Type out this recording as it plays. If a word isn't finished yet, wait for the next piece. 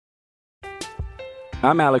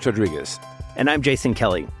I'm Alex Rodriguez. And I'm Jason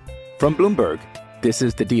Kelly. From Bloomberg, this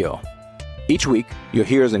is The Deal. Each week, you'll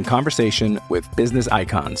hear us in conversation with business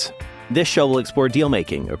icons. This show will explore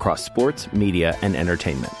deal-making across sports, media, and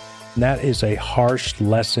entertainment. That is a harsh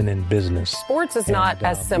lesson in business. Sports is not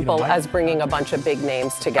as simple as bringing a bunch of big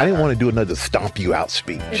names together. I didn't want to do another stomp you out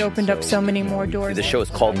speech. It opened up so many more doors. The show is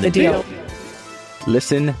called The Deal.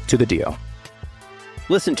 Listen to The Deal.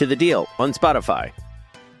 Listen to The Deal on Spotify.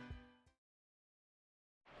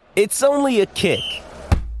 It's only a kick.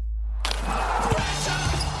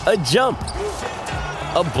 A jump.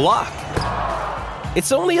 A block.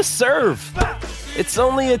 It's only a serve. It's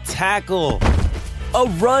only a tackle. A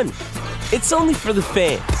run. It's only for the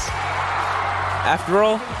fans. After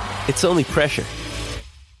all, it's only pressure.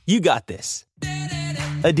 You got this.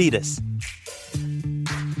 Adidas.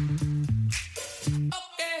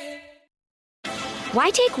 Why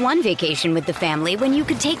take one vacation with the family when you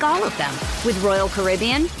could take all of them? With Royal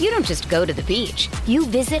Caribbean, you don't just go to the beach. You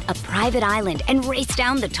visit a private island and race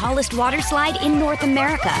down the tallest water slide in North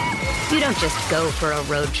America. You don't just go for a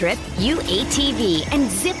road trip. You ATV and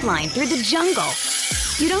zip line through the jungle.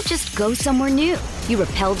 You don't just go somewhere new. You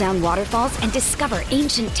rappel down waterfalls and discover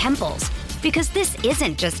ancient temples. Because this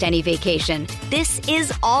isn't just any vacation. This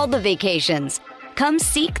is all the vacations. Come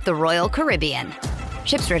seek the Royal Caribbean.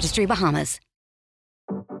 Ships Registry, Bahamas.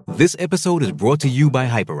 This episode is brought to you by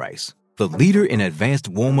Hyperice, the leader in advanced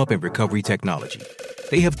warm-up and recovery technology.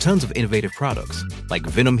 They have tons of innovative products, like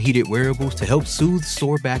Venom-heated wearables to help soothe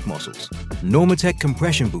sore back muscles, Normatec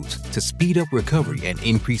compression boots to speed up recovery and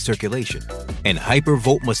increase circulation, and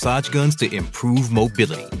Hypervolt massage guns to improve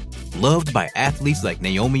mobility. Loved by athletes like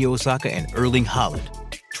Naomi Osaka and Erling Haaland.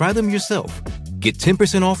 Try them yourself. Get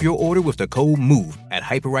 10% off your order with the code MOVE at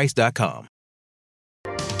Hyperice.com.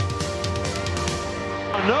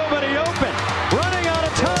 Nobody open, running out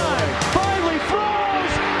of time, finally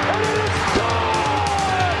throws, and it is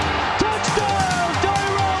gone! Touchdown,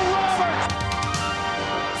 Daryl Roberts!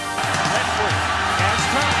 Redford has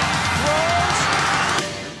time, throws.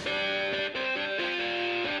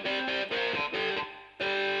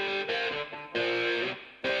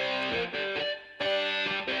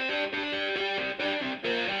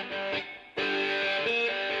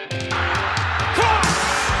 Caught!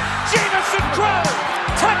 Jamison Crowder!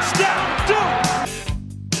 Touchdown, Duke!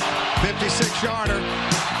 56-yarder.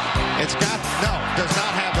 It's got, no, does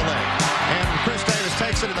not have the leg. And Chris Davis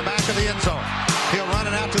takes it in the back of the end zone. He'll run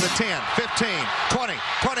it out to the 10, 15, 20,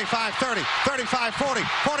 25, 30, 35, 40,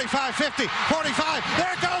 45, 50, 45.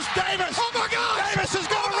 There goes Davis. Oh, my God. Davis is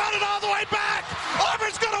going to run it all the way back.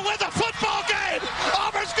 Auburn's going to win the football game.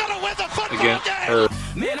 Auburn's going to win the football game.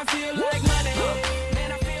 Man, I feel like money.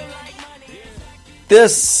 Man, I feel like money.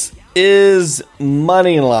 This is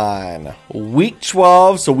Moneyline, week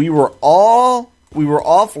 12. So we were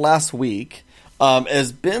off last week.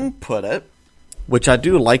 As Ben put it, which I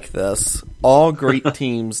do like this, all great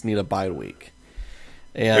teams need a bye week.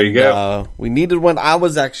 And there you go. We needed one. I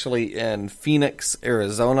was actually in Phoenix,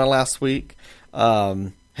 Arizona last week,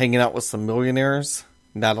 hanging out with some millionaires.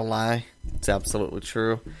 Not a lie. It's absolutely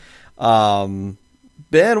true. Ben,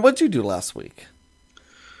 what'd you do last week?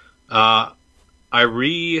 I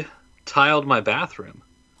tiled my bathroom.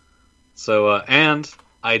 So, and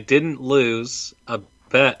I didn't lose a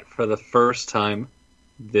bet for the first time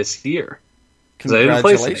this year.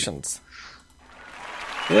 Congratulations.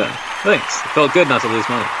 Yeah, thanks. It felt good not to lose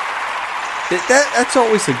money. That's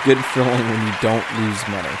always a good feeling when you don't lose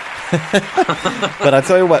money. But I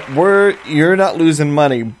tell you what, you're not losing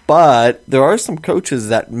money, but there are some coaches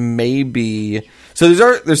that may be... So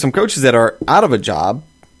there's some coaches that are out of a job,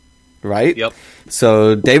 right? Yep.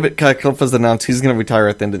 So David Cutcliffe has announced he's going to retire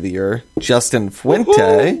at the end of the year. Justin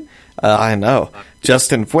Fuente, I know.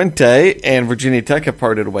 Justin Fuente and Virginia Tech have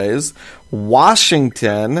parted ways.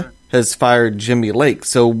 Washington has fired Jimmy Lake.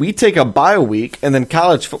 So we take a bye week, and then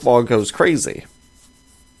college football goes crazy.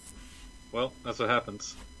 Well, that's what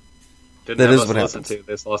happens. That is what happens. They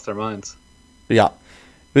just lost their minds. Yeah.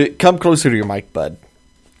 But come closer to your mic, bud.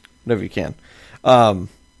 Whenever you can.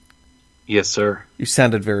 Yes, sir. You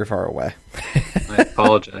sounded very far away. I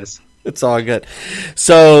apologize. It's all good.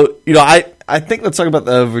 So, I think let's talk about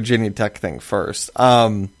the Virginia Tech thing first.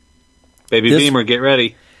 Beamer, get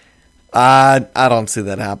ready. I don't see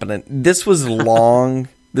that happening. This was long.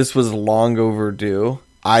 This was long overdue,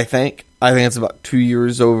 I think. I think it's about 2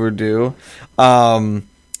 years overdue. And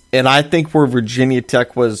I think where Virginia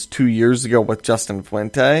Tech was 2 years ago with Justin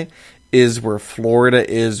Fuente is where Florida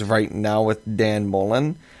is right now with Dan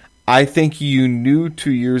Mullen. I think you knew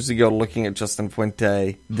 2 years ago looking at Justin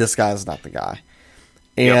Fuente, this guy's not the guy.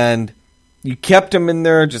 And You kept him in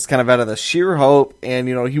there just kind of out of the sheer hope, and,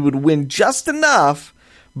 he would win just enough,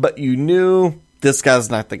 but you knew this guy's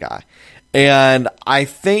not the guy. And I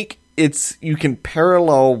think you can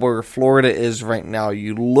parallel where Florida is right now.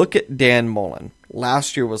 You look at Dan Mullen.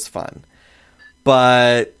 Last year was fun,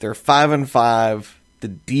 but they're 5-5. The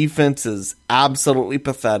defense is absolutely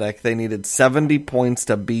pathetic. They needed 70 points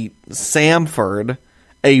to beat Samford.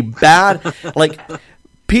 A bad,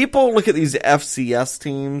 people look at these FCS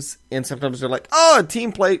teams and sometimes they're like, oh, a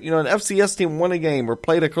team played, an FCS team won a game or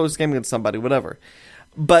played a close game against somebody, whatever.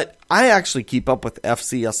 But I actually keep up with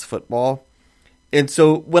FCS football. And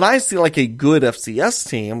so when I see a good FCS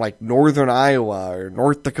team like Northern Iowa or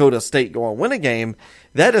North Dakota State go and win a game,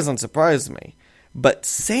 that doesn't surprise me. But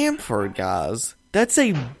Samford, guys, that's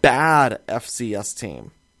a bad FCS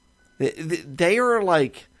team. They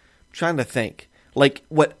are trying to think.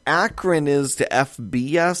 What Akron is to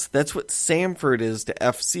FBS, that's what Samford is to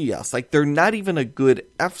FCS. They're not even a good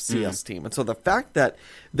FCS team. And so the fact that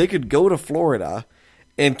they could go to Florida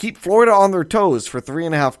and keep Florida on their toes for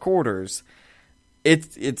 3.5 quarters,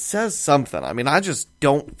 it says something. I mean, I just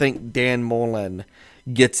don't think Dan Mullen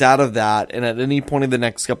gets out of that. And at any point in the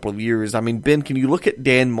next couple of years, I mean, Ben, can you look at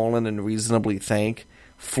Dan Mullen and reasonably think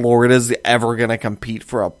Florida's ever going to compete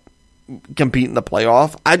in the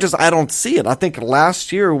playoff? I don't see it. I think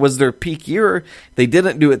last year was their peak year. They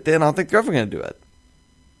didn't do it then. I don't think they're ever going to do it.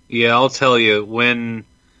 Yeah, I'll tell you, when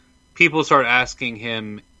people start asking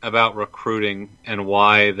him about recruiting and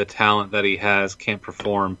why the talent that he has can't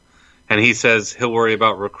perform, and he says he'll worry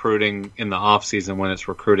about recruiting in the offseason when it's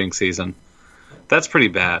recruiting season, that's pretty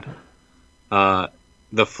bad.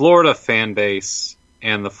 The Florida fan base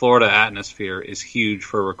and the Florida atmosphere is huge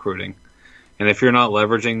for recruiting. And if you're not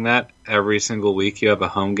leveraging that every single week you have a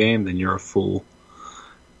home game, then you're a fool.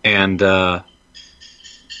 And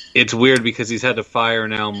it's weird because he's had to fire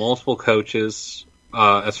now multiple coaches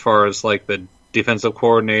as far as the defensive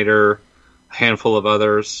coordinator, a handful of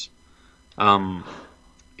others.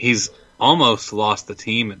 He's almost lost the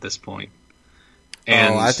team at this point.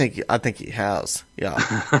 And I think he has. Yeah.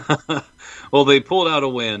 Well, they pulled out a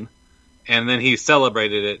win, and then he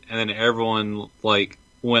celebrated it, and then everyone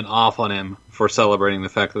went off on him for celebrating the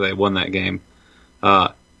fact that they won that game.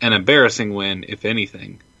 An embarrassing win, if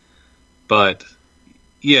anything. But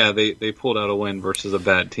yeah, they pulled out a win versus a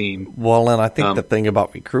bad team. Well, and I think the thing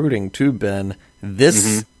about recruiting too, Ben,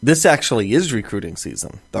 this actually is recruiting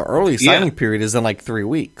season. The early signing period is in 3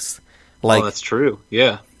 weeks. Oh, that's true.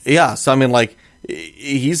 Yeah. Yeah. So I mean,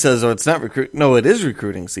 he says, "Oh, it's not recruit." No, it is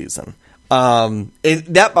recruiting season.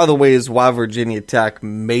 That, by the way, is why Virginia Tech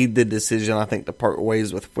made the decision, I think, to part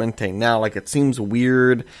ways with Fuente. Now, it seems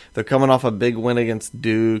weird. They're coming off a big win against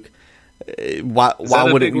Duke. Why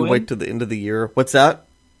wouldn't you wait to the end of the year? What's that?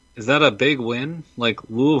 Is that a big win?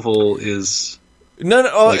 Louisville is...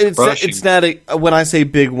 No, it's not. When I say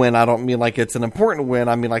big win, I don't mean it's an important win.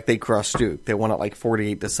 I mean they crushed Duke. They won it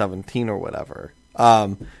 48-17 or whatever.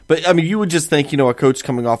 But I mean, you would just think, a coach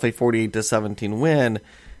coming off a 48-17 win,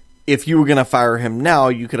 if you were going to fire him now,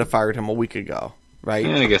 you could have fired him a week ago, right?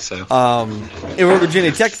 Yeah, I guess so. And for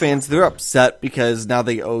Virginia Tech fans, they're upset because now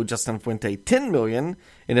they owe Justin Fuente $10 million,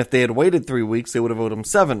 and if they had waited 3 weeks, they would have owed him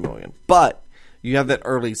 $7 million. But you have that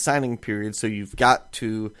early signing period, so you've got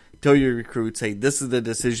to tell your recruits, hey, this is the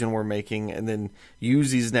decision we're making, and then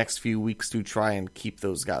use these next few weeks to try and keep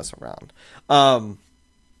those guys around.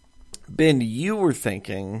 Ben, you were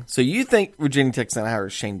thinking, so you think Virginia Tech's going to hire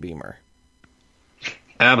Shane Beamer?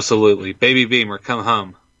 Absolutely. Baby Beamer, come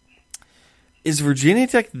home. Is Virginia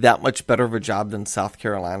Tech that much better of a job than South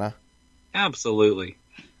Carolina? Absolutely.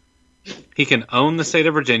 He can own the state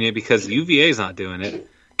of Virginia because UVA's not doing it.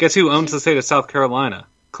 Guess who owns the state of South Carolina?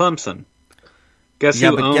 Clemson. Guess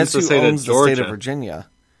who owns the state of Georgia? The state of Virginia?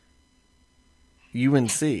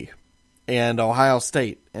 UNC and Ohio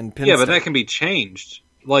State and Penn State. Yeah, but that can be changed.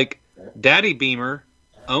 Daddy Beamer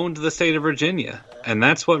owned the state of Virginia, and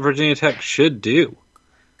that's what Virginia Tech should do.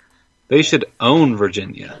 They should own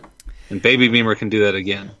Virginia, and Baby Beamer can do that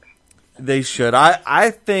again. They should.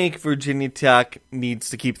 I think Virginia Tech needs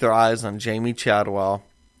to keep their eyes on Jamie Chadwell.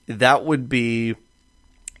 He would be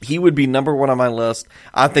number one on my list.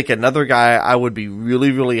 I think another guy I would be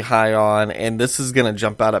really, really high on, and this is going to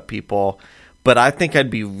jump out at people, but I think I'd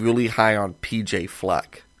be really high on PJ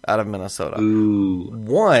Fleck out of Minnesota. Ooh.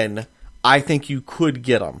 One, I think you could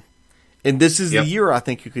get him. And this is the year I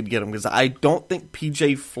think you could get him, because I don't think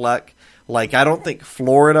PJ Fleck, I don't think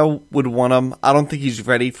Florida would want him. I don't think he's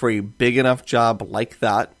ready for a big enough job like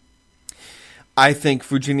that. I think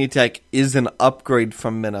Virginia Tech is an upgrade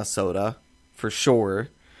from Minnesota, for sure.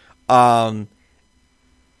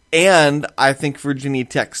 And I think Virginia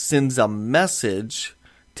Tech sends a message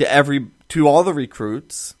to all the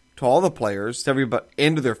recruits, to all the players, to everybody,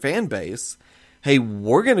 and to their fan base. Hey,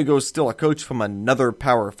 we're going to go steal a coach from another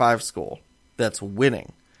Power 5 school that's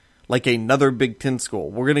winning, like another Big Ten school.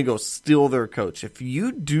 We're going to go steal their coach. If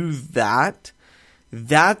you do that,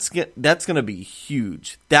 that's going to be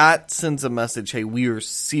huge. That sends a message, hey, we are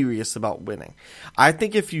serious about winning. I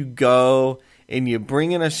think if you go and you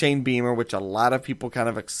bring in a Shane Beamer, which a lot of people kind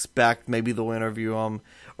of expect, maybe they'll interview him,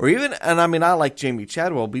 or even, and I mean, I like Jamie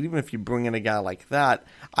Chadwell, but even if you bring in a guy like that,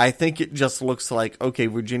 I think it just looks like, okay,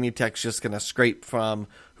 Virginia Tech's just going to scrape from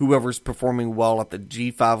whoever's performing well at the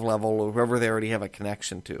G5 level or whoever they already have a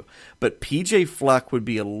connection to. But PJ Fleck would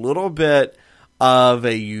be a little bit of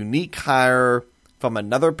a unique hire from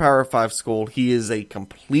another Power 5 school. He is a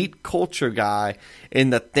complete culture guy,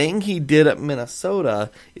 and the thing he did at Minnesota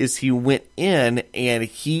is he went in and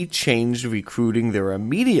he changed recruiting there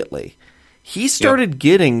immediately. He started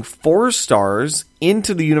getting 4-stars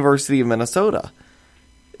into the University of Minnesota.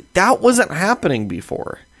 That wasn't happening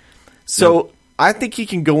before. So I think he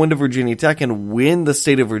can go into Virginia Tech and win the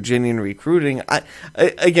state of Virginia in recruiting.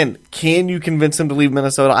 Again, can you convince him to leave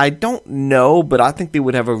Minnesota? I don't know, but I think they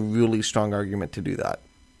would have a really strong argument to do that.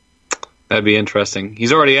 That'd be interesting.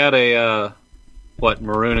 He's already at a,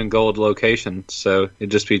 maroon and gold location, so it'd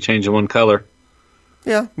just be changing one color.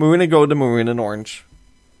 Yeah, maroon and gold to maroon and orange.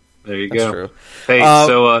 There you That's go. True. Hey,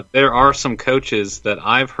 so there are some coaches that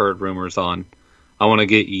I've heard rumors on. I want to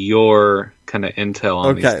get your kind of intel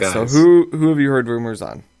on these guys. Okay, so who have you heard rumors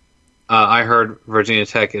on? I heard Virginia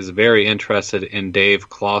Tech is very interested in Dave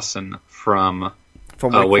Clawson from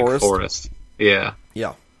Wake Forest. Yeah.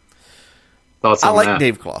 Yeah. Thoughts on that? I like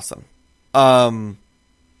Dave Clawson. I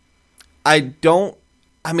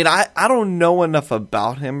don't know enough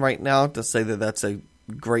about him right now to say that that's a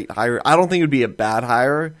great hire. I don't think it would be a bad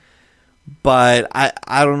hire, but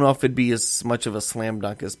I don't know if it'd be as much of a slam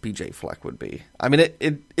dunk as PJ Fleck would be. I mean,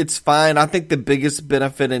 it's fine. I think the biggest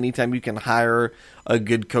benefit anytime you can hire a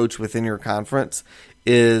good coach within your conference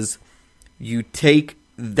is you take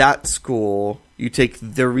that school, you take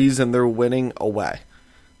the reason they're winning away.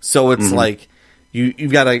 So it's like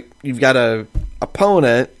you've got a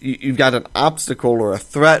opponent, you've got an obstacle or a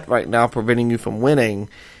threat right now preventing you from winning.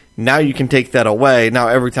 Now you can take that away. Now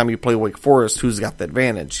every time you play Wake Forest, who's got the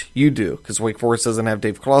advantage? You do, because Wake Forest doesn't have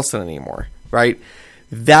Dave Clawson anymore, right?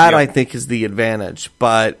 That, I think, is the advantage.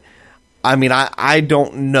 But, I mean, I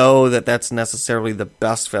don't know that that's necessarily the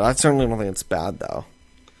best fit. I certainly don't think it's bad, though.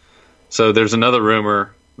 So there's another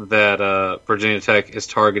rumor that Virginia Tech is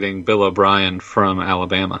targeting Bill O'Brien from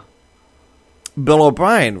Alabama. Bill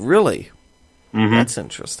O'Brien, really? Mm-hmm. That's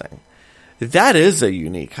interesting. That is a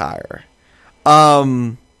unique hire.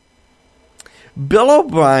 Bill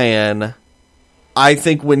O'Brien, I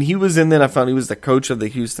think when he was in the NFL, he was the coach of the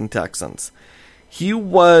Houston Texans. He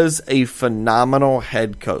was a phenomenal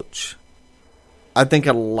head coach. I think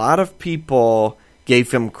a lot of people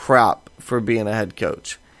gave him crap for being a head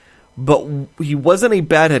coach. But he wasn't a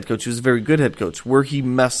bad head coach. He was a very good head coach. Where he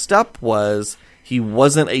messed up was he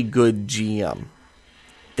wasn't a good GM.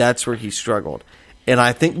 That's where he struggled. And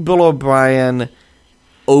I think Bill O'Brien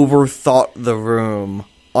overthought the room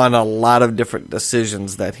on a lot of different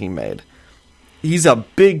decisions that he made. He's a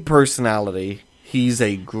big personality. He's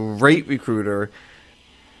a great recruiter.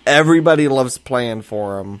 Everybody loves playing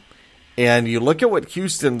for him. And you look at what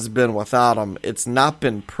Houston's been without him, it's not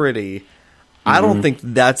been pretty. I don't think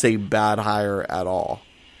that's a bad hire at all.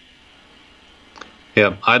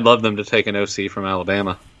 Yeah, I'd love them to take an OC from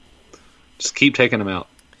Alabama. Just keep taking them out.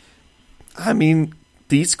 I mean,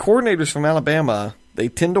 these coordinators from Alabama, they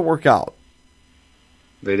tend to work out.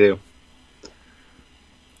 They do.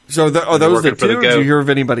 So are those the two, or did you hear of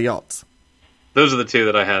anybody else? Those are the two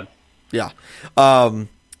that I had. Yeah. And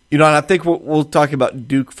I think we'll talk about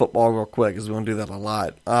Duke football real quick, because we want to do that a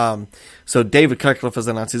lot. So David Cutcliffe has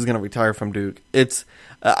announced he's going to retire from Duke. It's,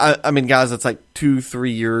 I mean, guys, it's like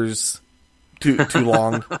 2-3 years too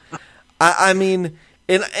long. I mean,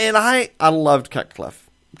 and I loved Cutcliffe.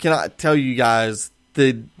 Can I tell you guys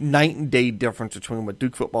the night and day difference between what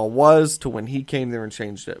Duke football was to when he came there and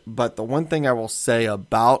changed it? But the one thing I will say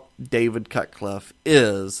about David Cutcliffe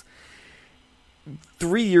is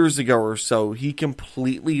 3 years ago or so, he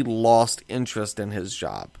completely lost interest in his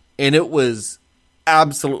job. And it was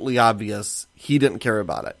absolutely obvious he didn't care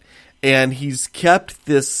about it. And he's kept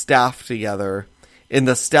this staff together, and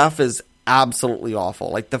the staff is absolutely awful.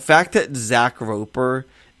 Like, the fact that Zach Roper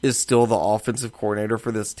is still the offensive coordinator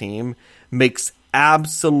for this team makes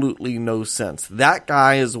absolutely no sense. That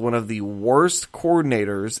guy is one of the worst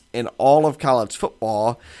coordinators in all of college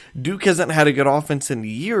football. Duke hasn't had a good offense in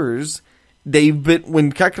years.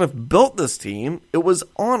 When Cutcliffe built this team, it was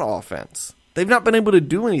on offense. They've not been able to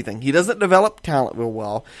do anything. He doesn't develop talent real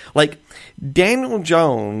well. Like, Daniel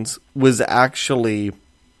Jones was actually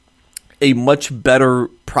a much better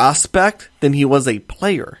prospect than he was a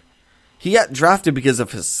player. He got drafted because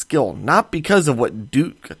of his skill, not because of what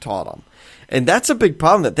Duke taught him. And that's a big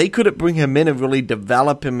problem, that they couldn't bring him in and really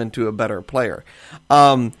develop him into a better player.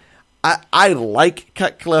 I like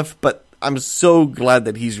Cutcliffe, but I'm so glad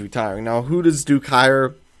that he's retiring. Now, who does Duke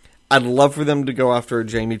hire? I'd love for them to go after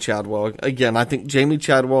Jamie Chadwell. Again, I think Jamie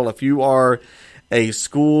Chadwell, if you are a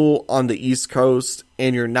school on the East Coast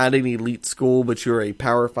and you're not an elite school, but you're a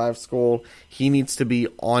Power 5 school, he needs to be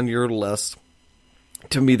on your list.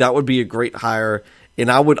 To me, that would be a great hire. And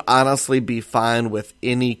I would honestly be fine with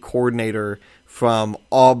any coordinator from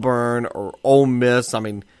Auburn or Ole Miss. I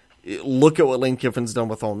mean, look at what Lane Kiffin's done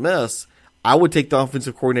with Ole Miss. I would take the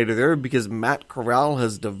offensive coordinator there because Matt Corral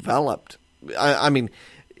has developed. I mean,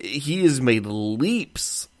 he has made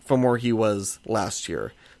leaps from where he was last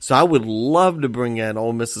year. So I would love to bring in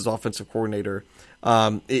Ole Miss's offensive coordinator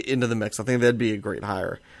into the mix. I think that'd be a great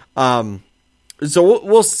hire. So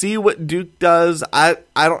we'll see what Duke does. I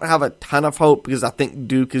don't have a ton of hope because I think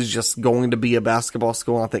Duke is just going to be a basketball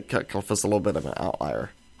school. And I think Cutcliffe is a little bit of an outlier.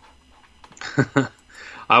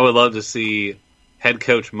 I would love to see head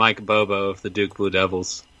coach Mike Bobo of the Duke Blue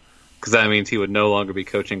Devils, because that means he would no longer be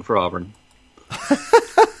coaching for Auburn.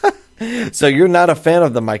 So you're not a fan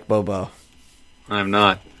of the Mike Bobo? I'm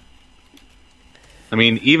not. I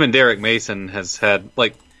mean, even Derek Mason has had,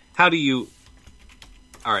 like, how do you...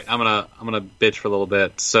 All right, I'm gonna bitch for a little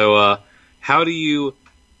bit. So, how do you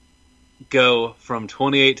go from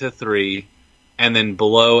 28-3 and then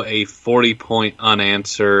blow a 40-point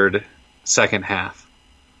unanswered second half?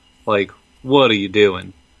 Like, what are you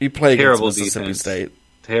doing? You play terrible against Mississippi defense, State.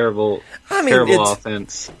 Terrible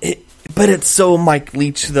offense. But it's so Mike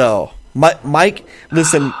Leach, though. Mike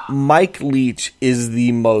Leach is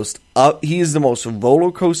the most he is the most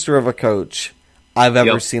roller coaster of a coach I've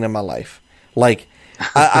ever seen in my life. Like,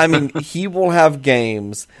 I mean, he will have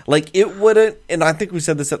games like it wouldn't, and I think we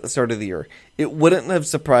said this at the start of the year. It wouldn't have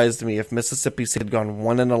surprised me if Mississippi State had gone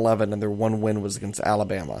 1-11 and their one win was against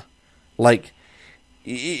Alabama. Like,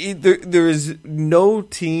 there is no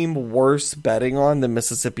team worse betting on than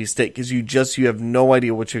Mississippi State because you have no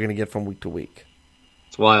idea what you're going to get from week to week.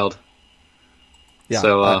 It's wild. Yeah.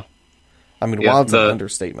 So, wild's an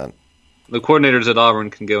understatement. The coordinators at Auburn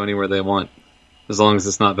can go anywhere they want as long as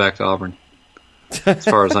it's not back to Auburn, as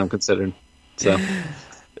far as I'm considered. So,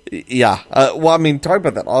 yeah. Talk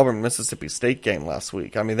about that Auburn-Mississippi State game last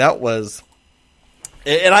week. I mean, that was...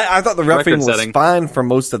 And I thought the refereeing was fine for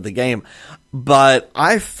most of the game. But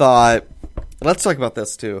I thought... Let's talk about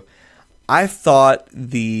this, too. I thought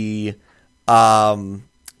the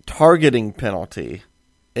targeting penalty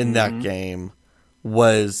in that game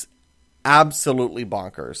was absolutely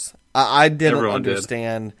bonkers. I didn't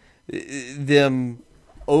understand them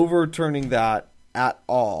overturning that at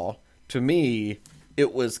all. To me,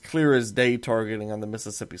 it was clear as day targeting on the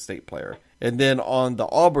Mississippi State player. And then on the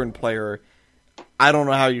Auburn player, I don't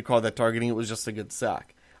know how you call that targeting. It was just a good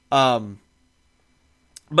sack. But,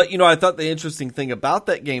 I thought the interesting thing about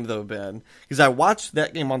that game, though, Ben, because I watched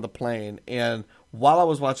that game on the plane, and while I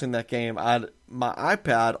was watching that game, I had my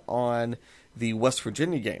iPad on the West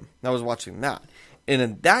Virginia game. I was watching that. And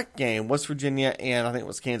in that game, West Virginia and I think it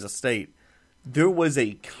was Kansas State, there was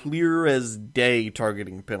a clear as day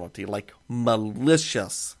targeting penalty, like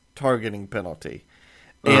malicious targeting penalty.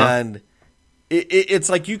 And it's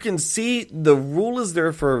like you can see the rule is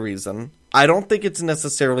there for a reason. I don't think it's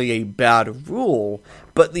necessarily a bad rule,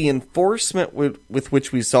 but the enforcement with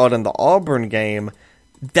which we saw it in the Auburn game,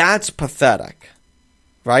 that's pathetic,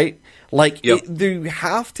 right? Like, you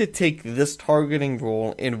have to take this targeting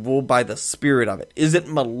rule and rule by the spirit of it. Is it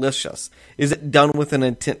malicious? Is it done with an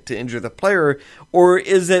intent to injure the player? Or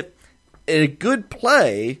is it a good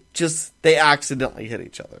play, just they accidentally hit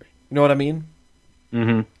each other? You know what I mean?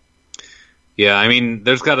 Mm-hmm. Yeah, I mean,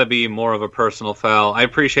 there's got to be more of a personal foul. I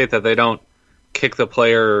appreciate that they don't kick the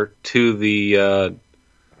player to the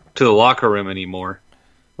locker room anymore.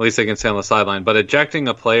 At least they can stay on the sideline. But ejecting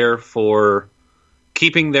a player for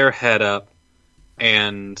keeping their head up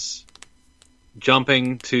and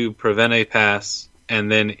jumping to prevent a pass and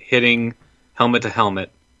then hitting helmet to helmet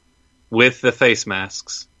with the face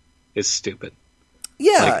masks is stupid.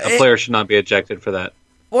 Yeah. Like, a player should not be ejected for that.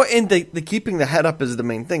 Well, and the keeping the head up is the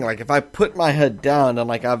main thing. Like, if I put my head down and,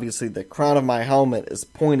 like, obviously the crown of my helmet is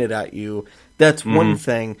pointed at you, that's one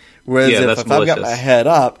thing. Whereas if I've got my head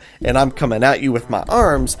up and I'm coming at you with my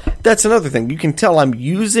arms, that's another thing. You can tell I'm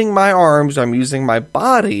using my arms, I'm using my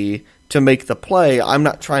body to make the play. I'm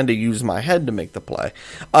not trying to use my head to make the play.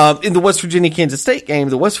 In the West Virginia-Kansas State game,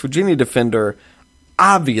 the West Virginia defender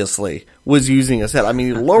obviously was using his head. I mean,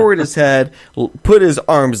 he lowered his head, put his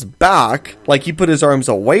arms back, like he put his arms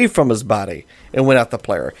away from his body and went at the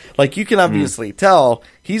player. Like, you can obviously tell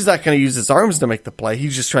he's not going to use his arms to make the play.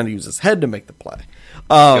 He's just trying to use his head to make the play.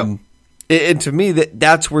 And to me,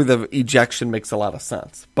 that's where the ejection makes a lot of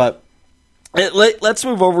sense. But let's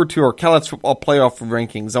move over to our college football playoff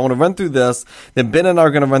rankings. I want to run through this. Then Ben and I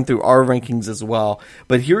are going to run through our rankings as well.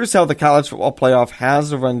 But here's how the college football playoff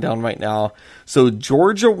has a rundown right now. So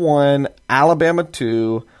Georgia 1, Alabama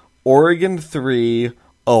 2, Oregon 3,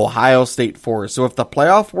 Ohio State 4. So if the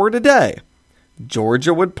playoff were today,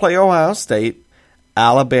 Georgia would play Ohio State,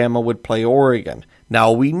 Alabama would play Oregon.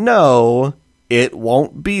 Now we know it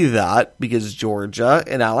won't be that because Georgia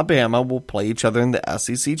and Alabama will play each other in the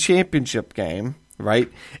SEC championship game, right?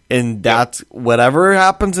 And that's whatever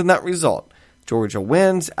happens in that result. Georgia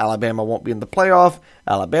wins, Alabama won't be in the playoff.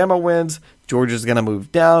 Alabama wins, Georgia's going to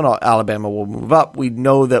move down, Alabama will move up. We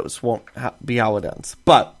know that won't be how it ends.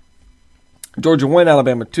 But Georgia 1,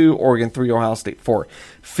 Alabama 2, Oregon 3, Ohio State 4.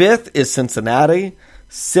 5th is Cincinnati.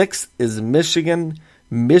 6th is Michigan.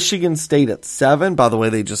 Michigan State at 7. By the way,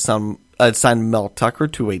 they just signed Mel Tucker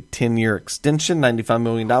to a 10-year extension, $95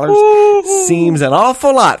 million. Ooh. Seems an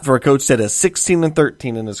awful lot for a coach that is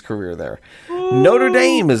 16-13 in his career there. Ooh. Notre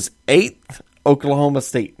Dame is 8th, Oklahoma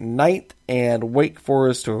State 9th, and Wake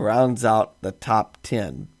Forest rounds out the top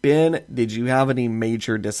 10. Ben, did you have any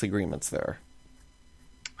major disagreements there?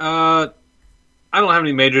 I don't have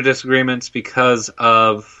any major disagreements because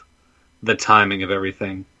of the timing of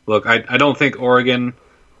everything. Look, I don't think Oregon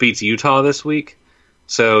beats Utah this week.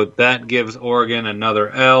 So that gives Oregon another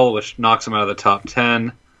L, which knocks them out of the top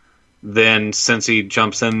 10. Then Cincy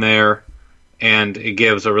jumps in there, and it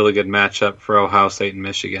gives a really good matchup for Ohio State and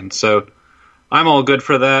Michigan. So I'm all good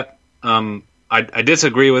for that. I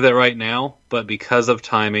disagree with it right now, but because of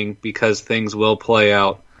timing, because things will play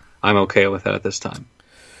out, I'm okay with it at this time.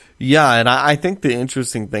 Yeah, and I think the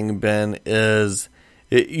interesting thing, Ben, is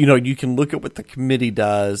you can look at what the committee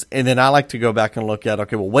does, and then I like to go back and look at,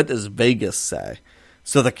 okay, well, what does Vegas say?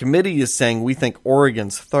 So the committee is saying we think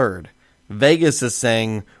Oregon's 3rd. Vegas is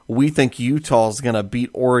saying we think Utah's going to beat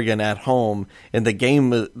Oregon at home, and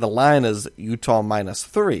the line is Utah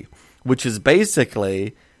 -3, which is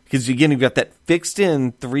basically, because again, you've got that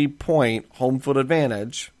fixed-in 3-point home field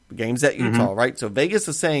advantage. The game's at Utah, right? So Vegas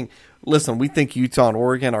is saying, listen, we think Utah and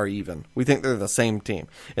Oregon are even. We think they're the same team.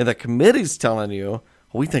 And the committee's telling you,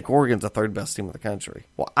 we think Oregon's the 3rd best team in the country.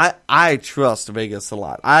 Well, I trust Vegas a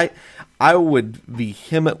lot. I would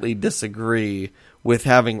vehemently disagree with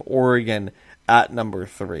having Oregon at number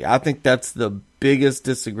 3. I think that's the biggest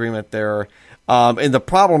disagreement there. And the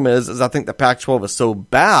problem is I think the Pac-12 is so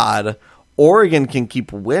bad, Oregon can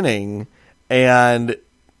keep winning and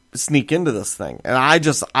sneak into this thing. And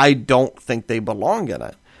I don't think they belong in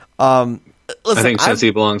it. Listen, I think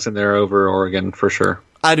Cincy belongs in there over Oregon for sure.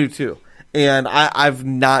 I do too. And I've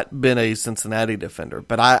not been a Cincinnati defender,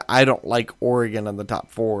 but I don't like Oregon in the top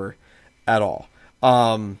 4 at all.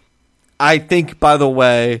 I think, by the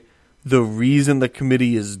way, the reason the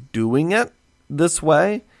committee is doing it this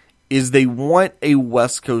way is they want a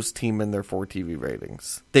West Coast team in their 4 TV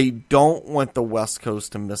ratings. They don't want the West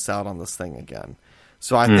Coast to miss out on this thing again.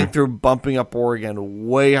 So I think they're bumping up Oregon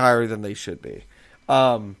way higher than they should be.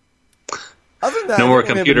 Other than that, no more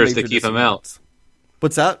computers to keep them out.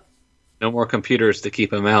 What's that? No more computers to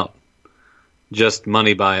keep him out. Just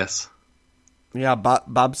money bias. Yeah,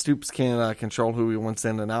 Bob Stoops can control who he wants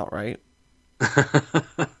in and out, right?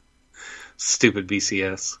 Stupid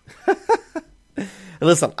BCS.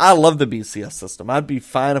 Listen, I love the BCS system. I'd be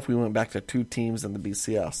fine if we went back to 2 teams in the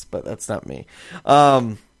BCS, but that's not me.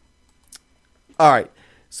 All right,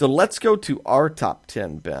 so let's go to our top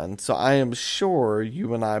 10, Ben. So I am sure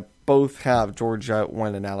you and I both have Georgia at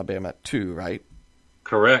 1 and Alabama at 2, right?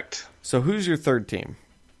 Correct. So who's your 3rd team?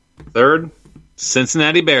 3rd,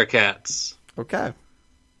 Cincinnati Bearcats. Okay.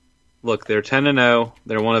 Look, they're 10-0.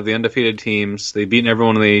 They're one of the undefeated teams. They've beaten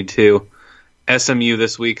everyone they need to. SMU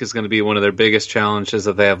this week is going to be one of their biggest challenges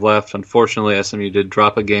that they have left. Unfortunately, SMU did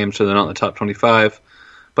drop a game, so they're not in the top 25.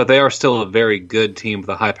 But they are still a very good team with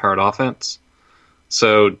a high-powered offense.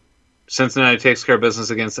 So Cincinnati takes care of business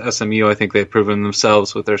against SMU. I think they've proven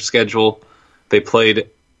themselves with their schedule. They played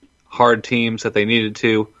hard teams that they needed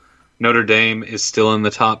to. Notre Dame is still in the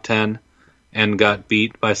top 10 and got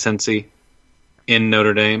beat by Cincy in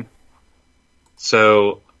Notre Dame.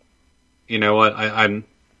 So, you know what? I'm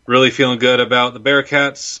really feeling good about the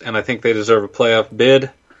Bearcats, and I think they deserve a playoff bid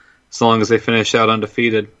as long as they finish out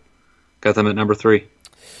undefeated. Got them at number 3.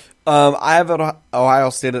 I have Ohio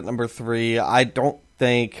State at number 3. I don't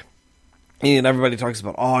think, and everybody talks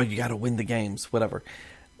about, oh, you got to win the games, whatever.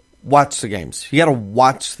 Watch the games. You got to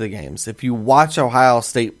watch the games. If you watch Ohio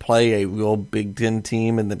State play a real Big Ten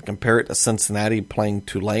team and then compare it to Cincinnati playing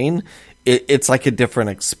Tulane, it's like a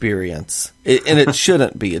different experience. And it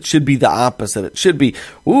shouldn't be. It should be the opposite. It should be,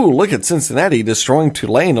 ooh, look at Cincinnati destroying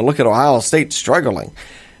Tulane and look at Ohio State struggling.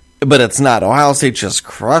 But it's not. Ohio State's just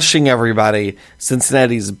crushing everybody.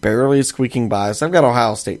 Cincinnati's barely squeaking by. So I've got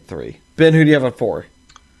Ohio State 3. Ben, who do you have at 4?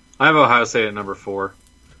 I have Ohio State at number 4.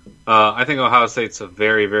 I think Ohio State's a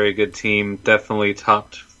very, very good team. Definitely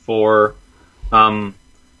top 4.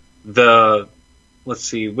 Let's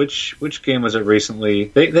see, which game was it recently?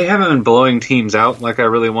 They haven't been blowing teams out like I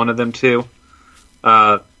really wanted them to.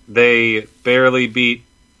 They barely beat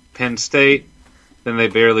Penn State, then they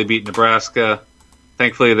barely beat Nebraska.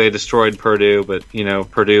 Thankfully, they destroyed Purdue, but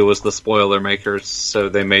Purdue was the spoiler makers, so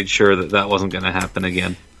they made sure that wasn't going to happen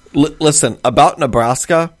again. Listen, about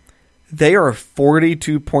Nebraska, they are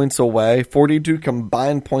 42 points away, 42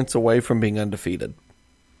 combined points away from being undefeated.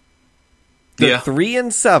 They're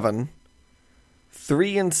 3-7.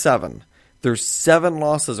 3-7. Their 7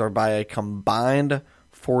 losses are by a combined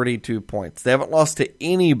 42 points. They haven't lost to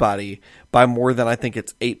anybody by more than, I think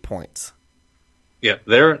it's 8 points. Yeah,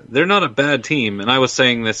 they're not a bad team, and I was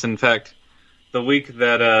saying this. In fact, the week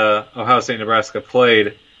that Ohio State and Nebraska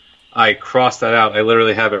played, I crossed that out. I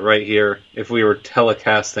literally have it right here. If we were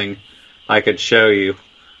telecasting, I could show you.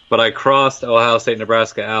 But I crossed Ohio State and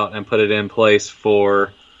Nebraska out and put it in place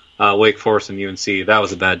for Wake Forest and UNC. That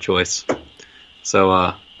was a bad choice.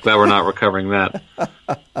 So glad we're not recovering that.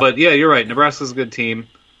 But yeah, you're right. Nebraska's a good team.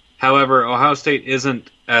 However, Ohio State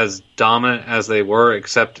isn't as dominant as they were,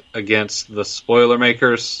 except against the spoiler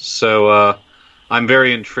makers. So I'm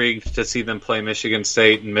very intrigued to see them play Michigan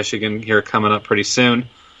State and Michigan here coming up pretty soon.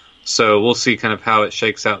 So we'll see kind of how it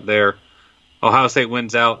shakes out there. Ohio State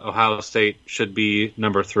wins out. Ohio State should be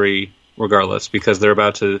number 3 regardless, because they're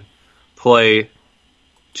about to play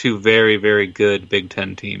 2 very, very good Big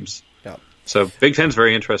Ten teams. Yeah. So Big Ten's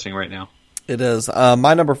very interesting right now. It is.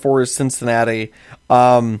 My number 4 is Cincinnati.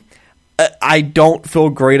 I don't feel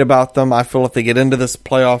great about them. I feel if they get into this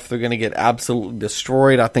playoff, they're going to get absolutely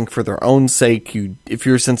destroyed. I think for their own sake, if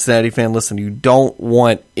you're a Cincinnati fan, listen, you don't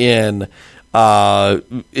want in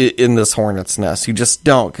this hornet's nest. You just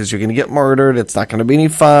don't, because you're going to get murdered. It's not going to be any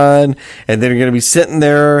fun. And then you're going to be sitting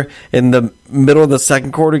there in the middle of the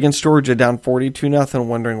second quarter against Georgia down 42-0,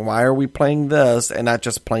 wondering why are we playing this and not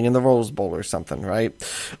just playing in the Rose Bowl or something, right?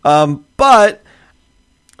 But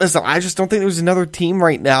listen, I just don't think there's another team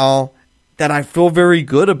right now that I feel very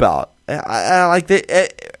good about. I like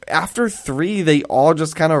after 3, they all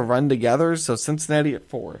just kind of run together. So Cincinnati at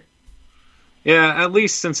 4. Yeah, at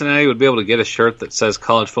least Cincinnati would be able to get a shirt that says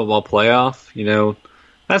College Football Playoff.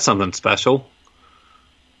 That's something special.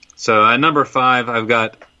 So at number 5, I've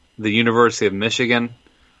got the University of Michigan.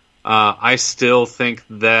 I still think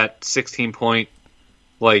that 16-point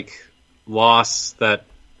loss what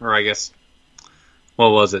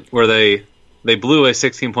was it? Where they blew a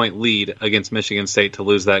 16-point lead against Michigan State to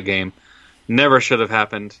lose that game. Never should have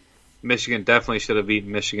happened. Michigan definitely should have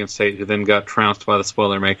beaten Michigan State, who then got trounced by the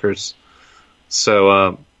spoiler makers.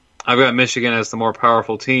 So I've got Michigan as the more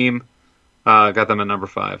powerful team. Got them at number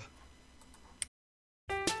 5.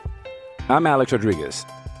 I'm Alex Rodriguez.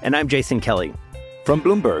 And I'm Jason Kelly. From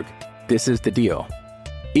Bloomberg, this is The Deal.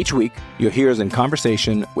 Each week, you'll hear us in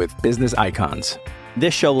conversation with business icons.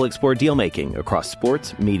 This show will explore deal-making across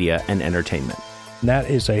sports, media, and entertainment. That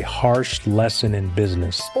is a harsh lesson in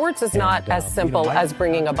business. Sports is not as simple as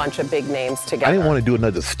bringing a bunch of big names together. I didn't want to do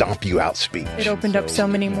another stomp you out speech. It opened up so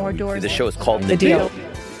many more doors. The show is called The Deal.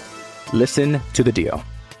 Listen to The Deal.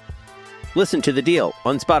 Listen to The Deal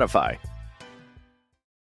on Spotify.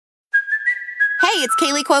 Hey, it's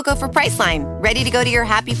Kaylee Cuoco for Priceline. Ready to go to your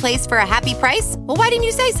happy place for a happy price? Well, why didn't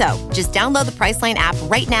you say so? Just download the Priceline app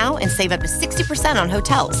right now and save up to 60% on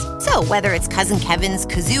hotels. So whether it's Cousin Kevin's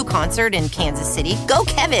Kazoo Concert in Kansas City, go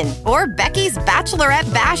Kevin, or Becky's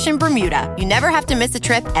Bachelorette Bash in Bermuda, you never have to miss a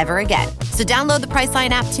trip ever again. So download the Priceline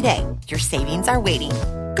app today. Your savings are waiting.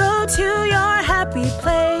 Go to your happy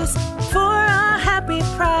place for a happy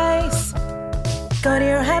price. Go to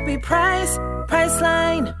your happy price,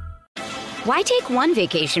 Priceline. Why take one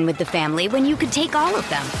vacation with the family when you could take all of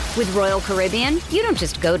them? With Royal Caribbean, you don't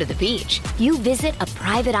just go to the beach. You visit a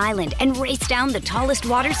private island and race down the tallest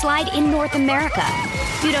water slide in North America.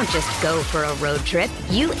 You don't just go for a road trip.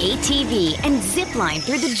 You ATV and zip line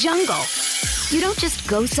through the jungle. You don't just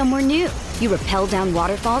go somewhere new. You rappel down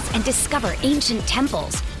waterfalls and discover ancient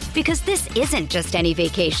temples. Because this isn't just any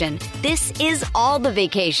vacation. This is all the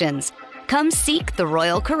vacations. Come seek the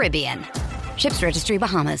Royal Caribbean. Ships Registry,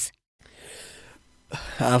 Bahamas.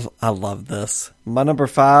 I love this. My number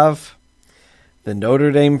 5, the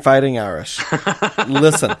Notre Dame Fighting Irish.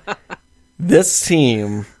 Listen, this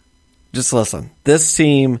team, just listen. This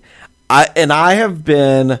team, I have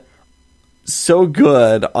been so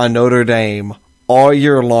good on Notre Dame all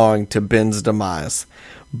year long to Ben's demise.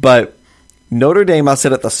 But Notre Dame, I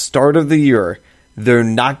said at the start of the year, they're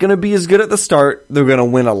not going to be as good at the start. They're going to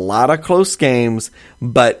win a lot of close games.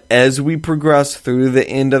 But as we progress through the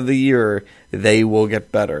end of the year, they will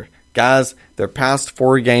get better. Guys, their past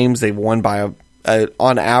 4 games, they've won by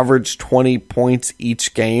on average 20 points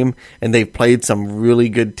each game. And they've played some really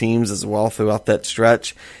good teams as well throughout that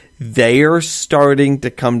stretch. They are starting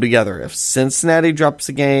to come together. If Cincinnati drops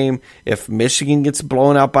a game, if Michigan gets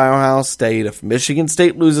blown out by Ohio State, if Michigan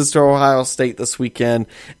State loses to Ohio State this weekend,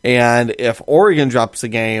 and if Oregon drops a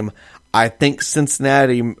game, I think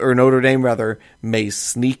Cincinnati, or Notre Dame rather, may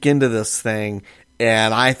sneak into this thing,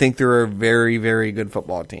 and I think they're a very, very good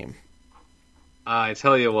football team. I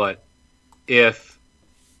tell you what, if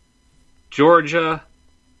Georgia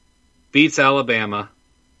beats Alabama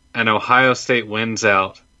and Ohio State wins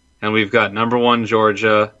out, and we've got number 1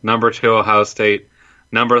 Georgia, number 2 Ohio State,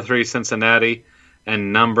 number 3 Cincinnati,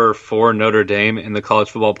 and number 4 Notre Dame in the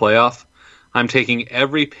college football playoff, I'm taking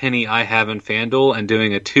every penny I have in FanDuel and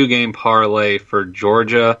doing a 2-game parlay for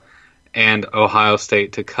Georgia and Ohio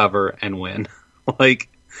State to cover and win. Like,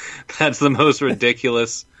 that's the most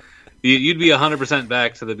ridiculous. You'd be 100%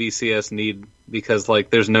 back to the BCS need because,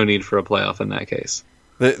 like, there's no need for a playoff in that case.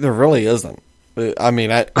 There really isn't. I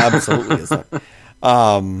mean, absolutely isn't.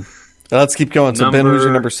 Let's keep going. So Ben, who's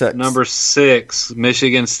your number 6? Number 6,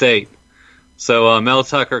 Michigan State. So Mel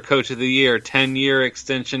Tucker, Coach of the Year, 10-year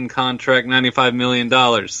extension contract, $95 million.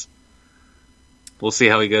 We'll see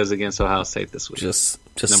how he goes against Ohio State this week. Just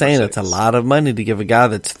saying, 6. It's a lot of money to give a guy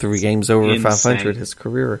that's 3 games over 500 his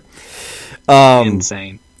career.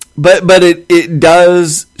 Insane. But it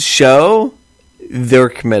does show they're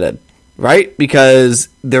committed, right? Because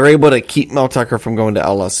they're able to keep Mel Tucker from going to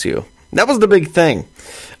LSU. That was the big thing.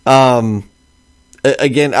 Again,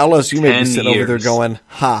 LSU may be sitting over there going,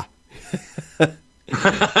 ha.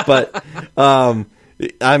 But,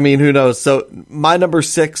 I mean, who knows? So my number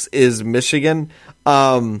 6 is Michigan.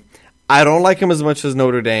 I don't like them as much as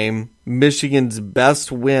Notre Dame. Michigan's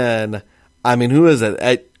best win, I mean, who is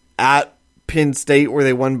it? At Penn State, where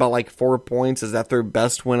they won by like 4 points. Is that their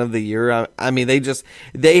best win of the year? I mean,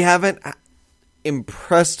 they haven't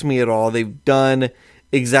impressed me at all. They've done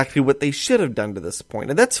exactly what they should have done to this point.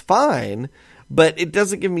 And that's fine, but it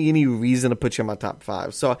doesn't give me any reason to put you in my top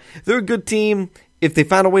 5. So they're a good team. If they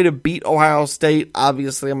find a way to beat Ohio State,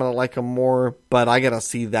 obviously I'm going to like them more, but I got to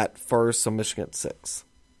see that first, so Michigan at 6.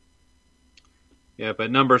 Yeah,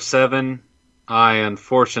 but number 7, I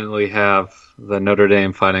unfortunately have the Notre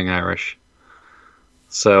Dame Fighting Irish.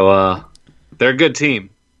 So they're a good team.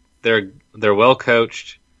 They're well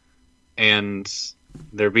coached, and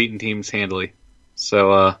they're beating teams handily.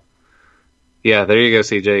 So, yeah, there you go,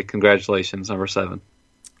 CJ. Congratulations, number 7.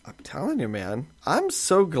 I'm telling you, man. I'm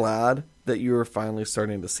so glad that you are finally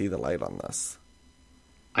starting to see the light on this.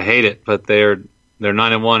 I hate it, but they're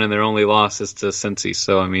 9-1, and their only loss is to Cincy.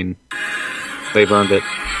 So, I mean, they've earned it.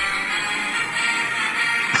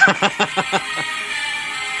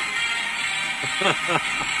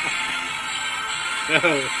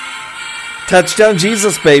 No. Touchdown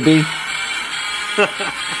Jesus, baby.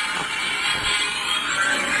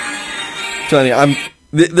 Telling you,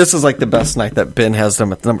 this is like the best night that Ben has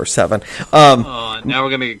them at number 7. Now we're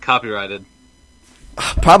gonna get copyrighted.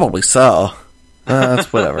 Probably so.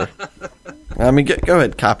 That's whatever. I mean, go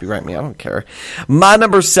ahead, copyright me. I don't care. My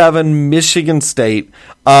number 7, Michigan State.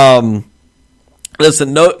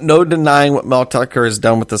 Listen, no denying what Mel Tucker has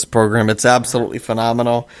done with this program. It's absolutely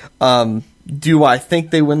phenomenal. Do I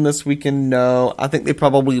think they win this weekend? No. I think they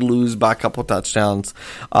probably lose by a couple touchdowns.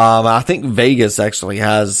 I think Vegas actually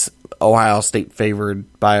has Ohio State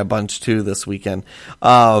favored by a bunch too this weekend.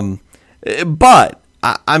 But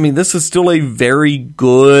I mean, this is still a very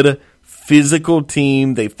good physical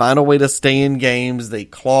team. They find a way to stay in games. They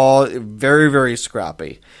claw. Very, very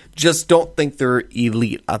scrappy. Just don't think they're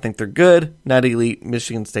elite. I think they're good, not elite.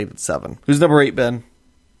 Michigan State at 7. Who's number 8, Ben?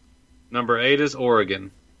 Number 8 is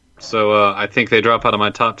Oregon. So I think they drop out of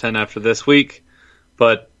my top 10 after this week.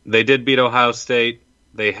 But they did beat Ohio State.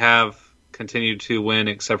 They have continued to win,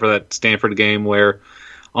 except for that Stanford game where,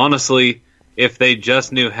 honestly, if they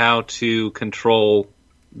just knew how to control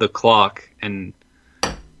the clock and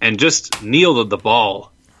just kneel the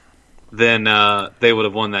ball, then they would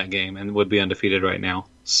have won that game and would be undefeated right now.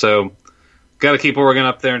 So got to keep Oregon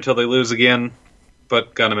up there until they lose again,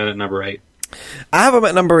 but got them in at number 8. I have them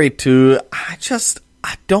at number 8 too.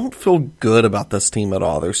 I don't feel good about this team at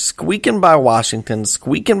all. They're squeaking by Washington,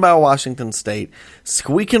 squeaking by Washington State,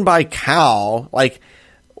 squeaking by Cal. Like,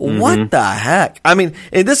 what the heck? I mean,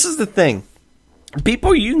 and this is the thing.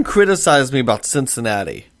 People, you can criticize me about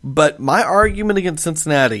Cincinnati, but my argument against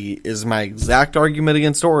Cincinnati is my exact argument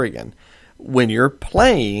against Oregon. When you're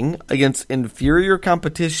playing against inferior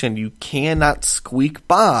competition, you cannot squeak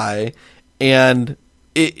by and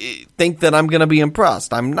think that I'm going to be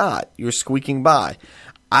impressed. I'm not. You're squeaking by.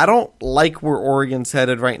 I don't like where Oregon's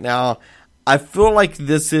headed right now. I feel like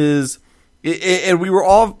this is, and we've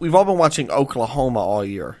all been watching Oklahoma all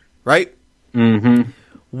year, right? Mm-hmm.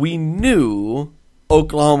 We knew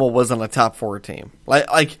Oklahoma wasn't a top 4 team.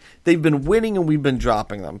 Like they've been winning and we've been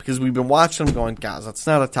dropping them because we've been watching them going, guys, that's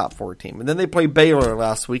not a top 4 team. And then they played Baylor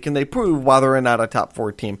last week and they proved why they're not a top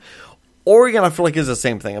 4 team. Oregon, I feel like, is the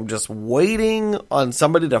same thing. I'm just waiting on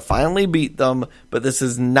somebody to finally beat them, but this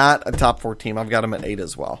is not a top 4 team. I've got them at 8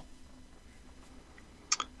 as well.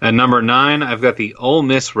 At number 9, I've got the Ole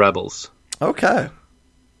Miss Rebels. Okay.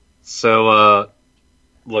 So,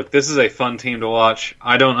 look, this is a fun team to watch.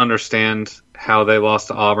 I don't understand how they lost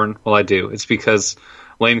to Auburn. Well, I do. It's because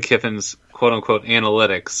Lane Kiffin's quote-unquote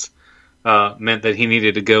analytics meant that he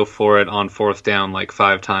needed to go for it on 4th down like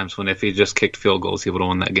 5 times, when if he just kicked field goals, he would have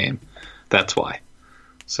won that game. That's why.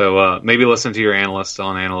 So maybe listen to your analysts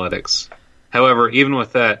on analytics. However, even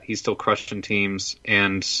with that, he's still crushing teams,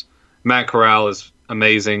 and Matt Corral is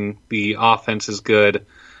amazing. The offense is good.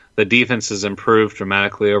 The defense has improved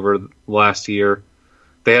dramatically over the last year.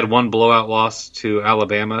 They had one blowout loss to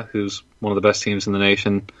Alabama, who's one of the best teams in the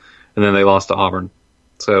nation, and then they lost to Auburn.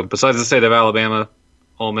 So besides the state of Alabama,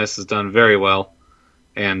 Ole Miss has done very well,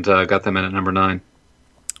 and got them in at number 9.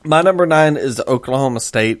 My number 9 is Oklahoma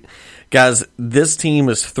State. Guys, this team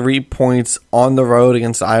is 3 points on the road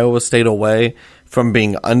against Iowa State away from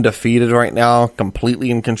being undefeated right now, completely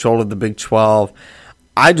in control of the Big 12.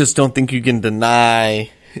 I just don't think you can deny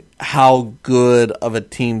how good of a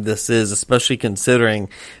team this is, especially considering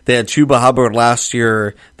they had Chuba Hubbard last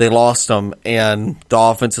year. They lost him, and the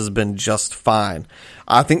offense has been just fine.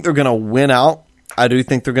 I think they're going to win out. I do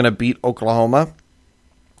think they're going to beat Oklahoma.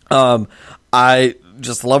 I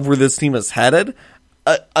just love where this team is headed.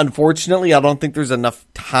 Unfortunately, I don't think there's enough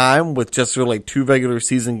time with just really 2 regular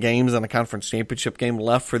season games and a conference championship game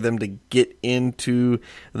left for them to get into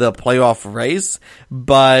the playoff race.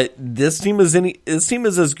 But this team is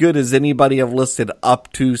as good as anybody I've listed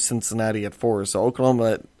up to Cincinnati at 4. So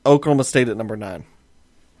Oklahoma State at number 9.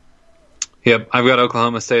 Yep, I've got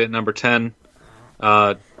Oklahoma State at number 10.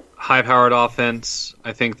 High-powered offense.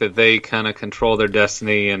 I think that they kind of control their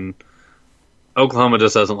destiny, and Oklahoma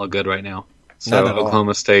just doesn't look good right now. So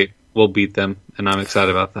Oklahoma State will beat them, and I'm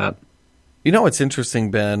excited about that. You know what's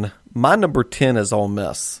interesting, Ben? My number 10 is Ole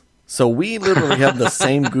Miss. So we literally have the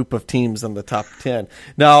same group of teams in the top 10.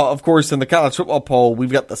 Now, of course, in the college football poll,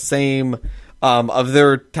 we've got the same, of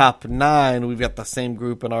their top 9, we've got the same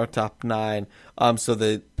group in our top 9. So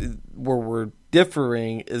where we're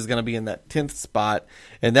differing is going to be in that 10th spot,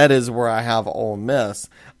 and that is where I have Ole Miss.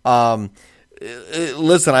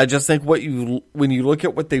 Listen, I just think when you look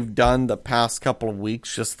at what they've done the past couple of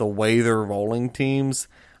weeks, just the way they're rolling teams,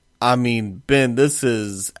 I mean, Ben, this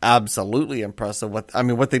is absolutely impressive. What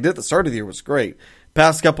they did at the start of the year was great.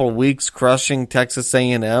 Past couple of weeks, crushing Texas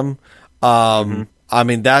A&M. I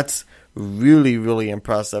mean, that's really, really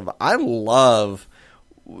impressive. I love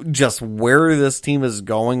just where this team is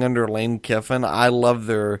going under Lane Kiffin. I love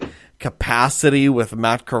their capacity with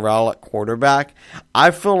Matt Corral at quarterback. I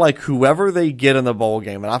feel like whoever they get in the bowl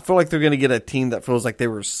game, and I feel like they're going to get a team that feels like they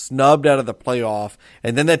were snubbed out of the playoff,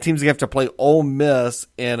 and then that team's going to have to play Ole Miss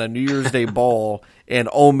in a New Year's Day bowl, and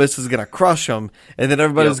Ole Miss is going to crush them, and then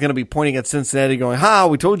everybody's going to be pointing at Cincinnati going,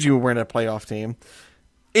 we told you we weren't a playoff team.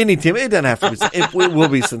 Any team, it doesn't have to be, it will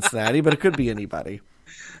be Cincinnati, but it could be anybody.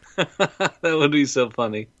 That would be so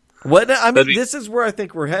funny. This is where I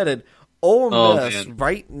think we're headed. Ole Miss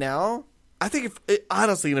right now, I think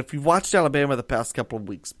if you've watched Alabama the past couple of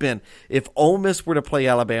weeks, Ben, if Ole Miss were to play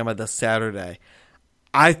Alabama this Saturday,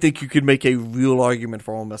 I think you could make a real argument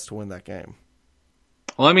for Ole Miss to win that game.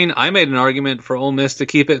 Well, I mean, I made an argument for Ole Miss to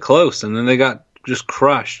keep it close, and then they got just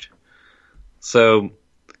crushed. So,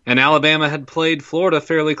 and Alabama had played Florida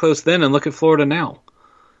fairly close then, and look at Florida now.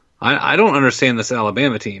 I don't understand this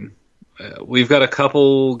Alabama team. We've got a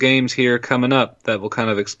couple games here coming up that will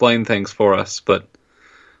kind of explain things for us, but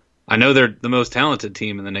I know they're the most talented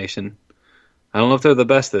team in the nation. I don't know if they're the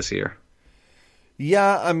best this year.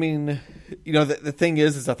 Yeah, I mean, the thing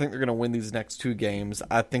is I think they're going to win these next 2 games.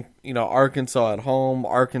 I think, Arkansas at home.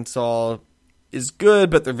 Arkansas is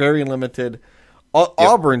good, but they're very limited.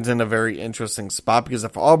 Auburn's in a very interesting spot because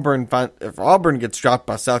if Auburn gets dropped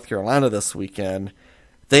by South Carolina this weekend,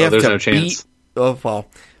 they have to no chance.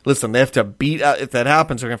 Listen, they have to beat. If that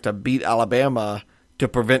happens, they're going to have to beat Alabama to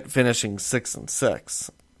prevent finishing 6-6.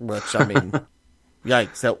 Which, I mean,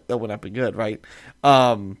 yikes, that would not be good, right?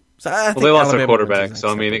 So I think they lost Alabama their quarterback, so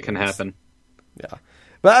I mean, it can happen. Yeah,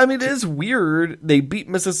 but I mean, it is weird. They beat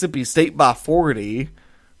Mississippi State by 40,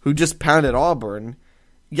 who just pounded Auburn,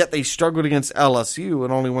 yet they struggled against LSU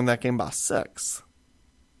and only won that game by 6.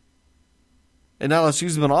 And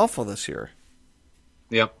LSU's been awful this year.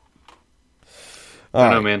 Yep. All I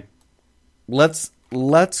know, right. man.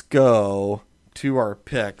 Let's go to our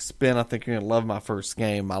picks. Ben, I think you're going to love my first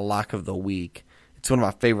game, my lock of the week. It's one of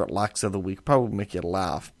my favorite locks of the week. Probably make you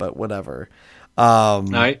laugh, but whatever. All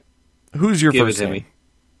right. Who's your Give first it to game? me.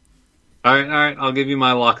 All right. I'll give you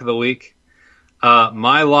my lock of the week.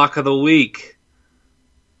 My lock of the week,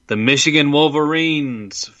 the Michigan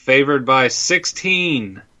Wolverines, favored by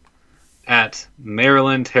 16 at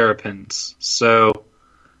Maryland Terrapins. So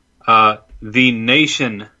the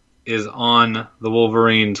nation is on the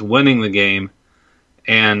Wolverines winning the game,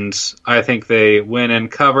 and I think they win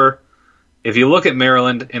and cover. If you look at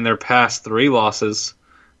Maryland in their past 3 losses,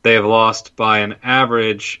 they have lost by an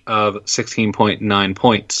average of 16.9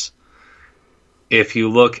 points. If you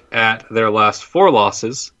look at their last 4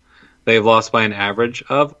 losses, they've lost by an average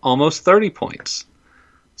of almost 30 points.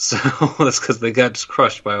 So that's because they got just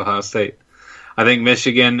crushed by Ohio State. I think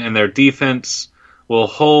Michigan and their defense will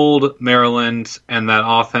hold Maryland, and that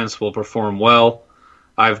offense will perform well.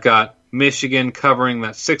 I've got Michigan covering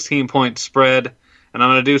that 16-point spread, and I'm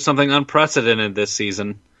going to do something unprecedented this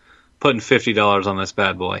season, putting $50 on this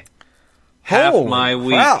bad boy. Half my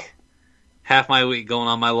week going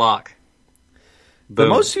on my lock. The Boom.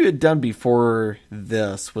 most you had done before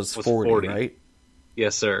this was 40, right?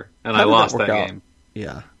 Yes, sir. And How I did lost work that out? game.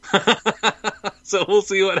 Yeah. So we'll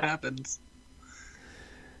see what happens.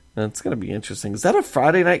 That's going to be interesting. Is that a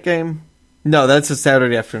Friday night game? No, that's a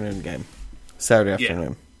Saturday afternoon game. Saturday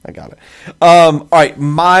afternoon. I got it. All right,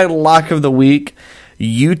 my lock of the week.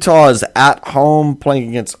 Utah is at home playing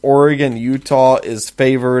against Oregon. Utah is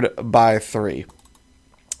favored by 3.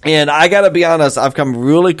 And I got to be honest, I've come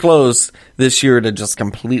really close this year to just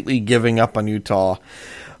completely giving up on Utah.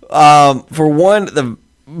 But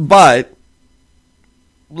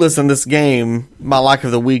listen, this game, my lock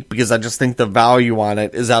of the week, because I just think the value on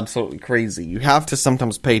it is absolutely crazy. You have to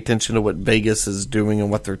sometimes pay attention to what Vegas is doing and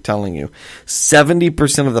what they're telling you.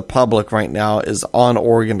 70% of the public right now is on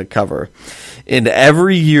Oregon to cover. And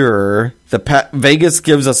every year, Vegas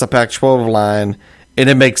gives us a Pac-12 line, and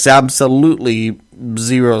it makes absolutely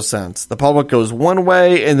 0 sense. The public goes one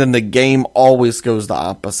way, and then the game always goes the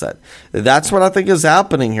opposite. That's what I think is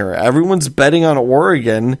happening here. Everyone's betting on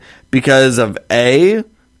Oregon because of A,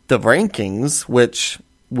 the rankings, which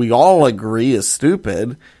we all agree is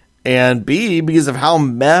stupid, and B, because of how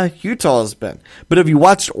meh Utah has been. But if you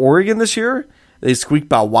watched Oregon this year, they squeaked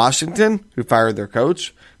by Washington, who fired their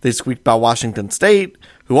coach. They squeaked by Washington State,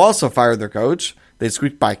 who also fired their coach. They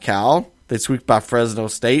squeaked by Cal. They squeaked by Fresno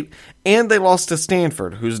State. And they lost to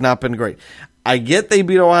Stanford, who's not been great. I get they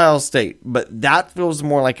beat Ohio State, but that feels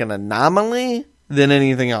more like an anomaly than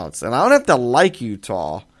anything else. And I don't have to like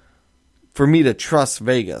Utah for me to trust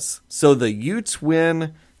Vegas. So the Utes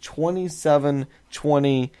win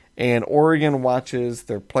 27-20, and Oregon watches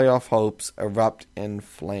their playoff hopes erupt in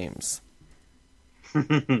flames.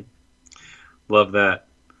 Love that.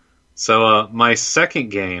 So my second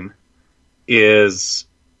game is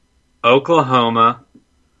Oklahoma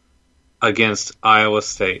against Iowa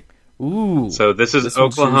State. Ooh. So this is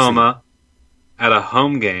Oklahoma at a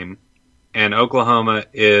home game, and Oklahoma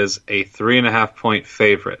is a 3.5 point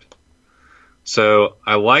favorite. So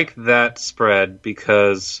I like that spread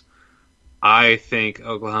because I think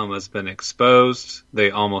Oklahoma's been exposed. They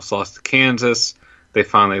almost lost to Kansas. They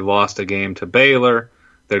finally lost a game to Baylor.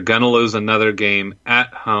 They're going to lose another game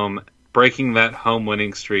at home, breaking that home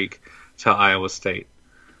winning streak to Iowa State.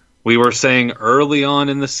 We were saying early on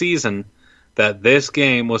in the season that this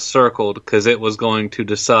game was circled because it was going to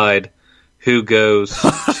decide who goes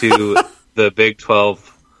to the Big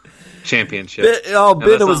 12 championship.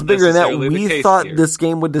 Ben, it was bigger than that. We thought this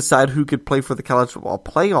game would decide who could play for the college football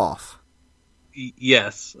playoff.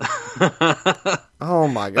 Yes. Oh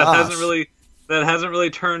my gosh. That hasn't really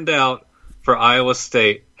turned out for Iowa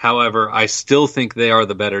State. However, I still think they are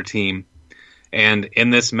the better team. And in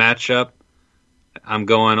this matchup, I'm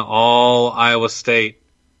going all Iowa State.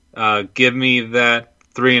 Give me that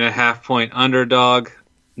 3.5-point underdog.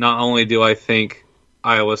 Not only do I think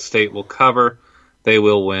Iowa State will cover, they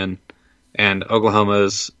will win. And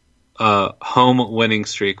Oklahoma's home winning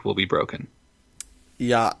streak will be broken.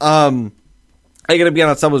 Yeah, I gotta be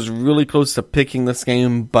honest, I was really close to picking this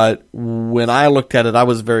game, but when I looked at it, I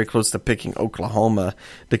was very close to picking Oklahoma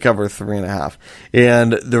to cover 3.5.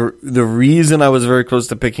 And the reason I was very close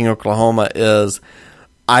to picking Oklahoma is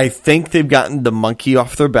I think they've gotten the monkey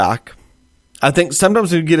off their back. I think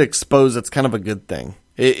sometimes when you get exposed, it's kind of a good thing.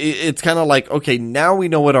 It's kind of like, okay, now we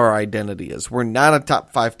know what our identity is. We're not a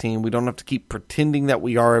top 5 team. We don't have to keep pretending that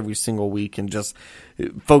we are every single week and just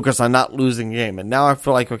focus on not losing a game. And now I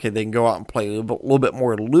feel like, okay, they can go out and play a little bit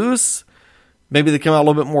more loose. Maybe they come out a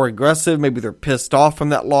little bit more aggressive. Maybe they're pissed off from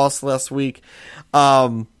that loss last week.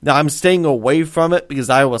 Now I'm staying away from it because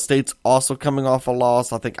Iowa State's also coming off a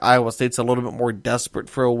loss. I think Iowa State's a little bit more desperate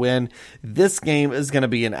for a win. This game is going to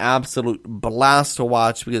be an absolute blast to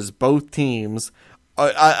watch because both teams,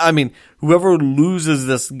 I mean, whoever loses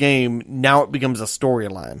this game, now it becomes a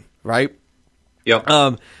storyline, right? Yep.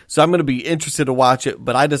 So I'm going to be interested to watch it,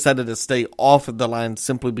 but I decided to stay off of the line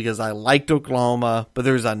simply because I liked Oklahoma, but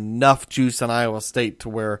there's enough juice in Iowa State to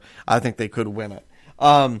where I think they could win it.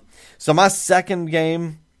 So my second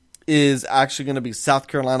game is actually going to be South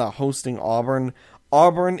Carolina hosting Auburn.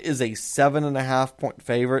 Auburn is a 7.5-point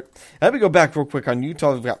favorite. Let me go back real quick on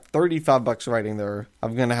Utah. We've got $35 writing there.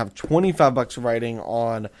 I'm going to have $25 writing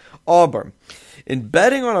on Auburn. And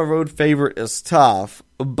betting on a road favorite is tough,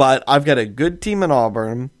 but I've got a good team in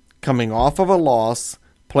Auburn coming off of a loss,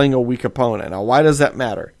 playing a weak opponent. Now, why does that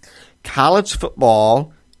matter? College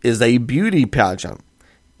football is a beauty pageant.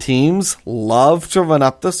 Teams love to run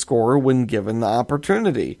up the score when given the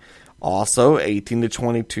opportunity. Also, 18 to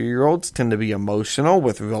 22-year-olds tend to be emotional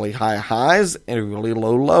with really high highs and really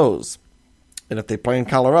low lows. And if they play in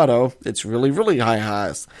Colorado, it's really, really high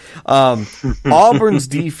highs. Auburn's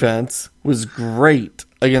defense was great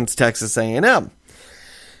against Texas A&M.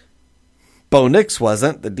 Bo Nix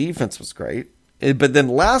wasn't. The defense was great. But then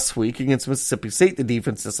last week against Mississippi State, the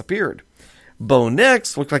defense disappeared. Bo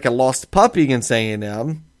Nix looked like a lost puppy against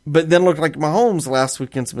A&M, but then looked like Mahomes last week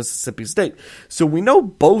against Mississippi State. So we know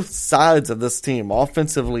both sides of this team,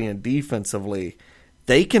 offensively and defensively,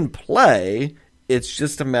 they can play. It's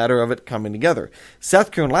just a matter of it coming together. South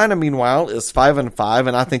Carolina, meanwhile, is 5-5,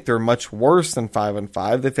 and I think they're much worse than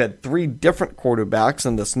 5-5. They've had 3 different quarterbacks,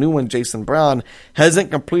 and this new one, Jason Brown, hasn't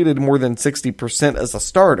completed more than 60% as a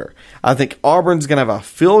starter. I think Auburn's going to have a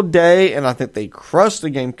field day, and I think they crush the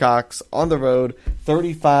Gamecocks on the road.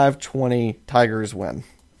 35-20, Tigers win.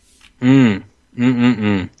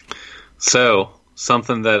 So,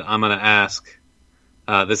 something that I'm going to ask,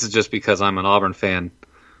 this is just because I'm an Auburn fan.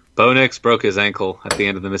 Bo Nix broke his ankle at the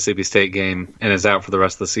end of the Mississippi State game and is out for the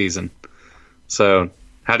rest of the season. So,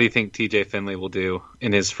 how do you think TJ Finley will do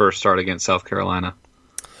in his first start against South Carolina?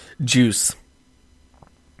 Juice.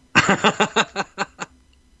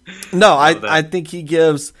 No, I think he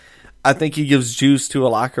gives juice to a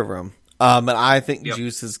locker room. And I think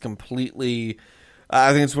juice is completely.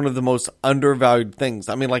 I think it's one of the most undervalued things.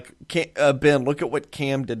 I mean, like, Ben, look at what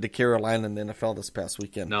Cam did to Carolina in the NFL this past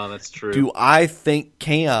weekend. No, that's true. Do I think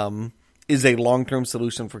Cam is a long-term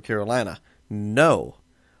solution for Carolina? No.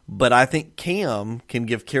 But I think Cam can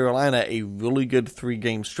give Carolina a really good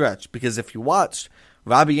 3-game stretch. Because if you watched,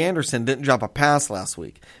 Robbie Anderson didn't drop a pass last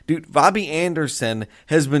week. Dude, Robbie Anderson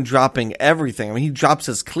has been dropping everything. I mean, he drops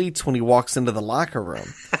his cleats when he walks into the locker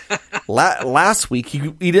room. Last week, he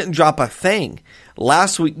didn't drop a thing.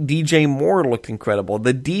 Last week, DJ Moore looked incredible.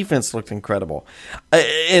 The defense looked incredible.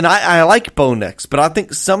 And I like Bo Nix, but I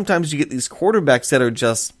think sometimes you get these quarterbacks that are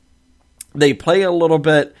just, they play a little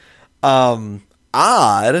bit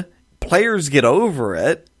odd. Players get over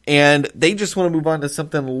it, and they just want to move on to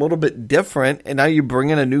something a little bit different, and now you bring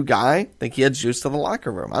in a new guy, I think he adds juice to the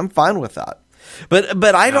locker room. I'm fine with that. But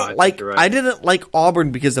I don't like, right. I didn't like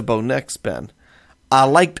Auburn because of Bo Nix, Ben. I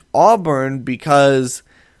liked Auburn because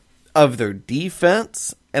of their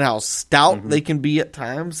defense and how stout they can be at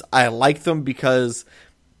times. I like them because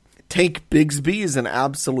Tank Bigsby is an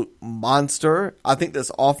absolute monster. I think this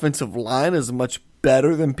offensive line is much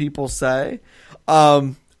better than people say.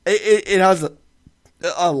 It has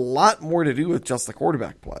a lot more to do with just the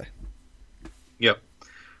quarterback play. Yep.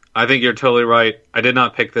 I think you're totally right. I did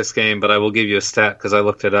not pick this game, but I will give you a stat because I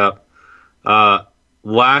looked it up.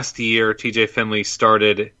 Last year, TJ Finley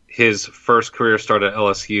started his first career start at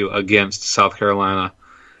LSU against South Carolina.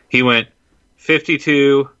 He went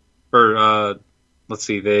 52,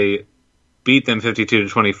 they beat them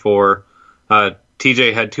 52-24.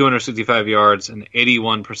 TJ had 265 yards and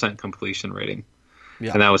 81% completion rating.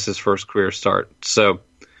 Yeah. And that was his first career start. So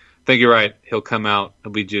I think you're right. He'll come out.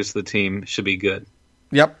 He'll be juice of the team. Should be good.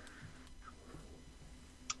 Yep.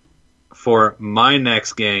 For my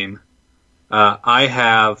next game, I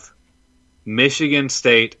have Michigan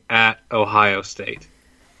State at Ohio State.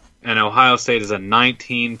 And Ohio State is a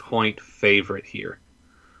 19-point favorite here.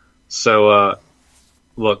 So,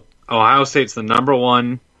 look, Ohio State's the number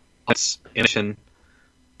one in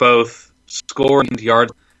both scoring and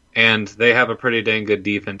yards, and they have a pretty dang good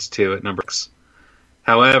defense, too, at number 6.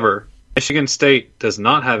 However, Michigan State does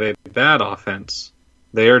not have a bad offense.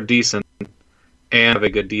 They are decent and have a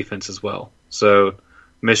good defense as well. So,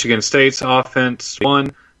 Michigan State's offense,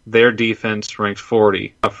 1, their defense ranked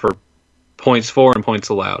 40 for points for and points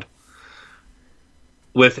allowed.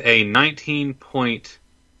 With a 19-point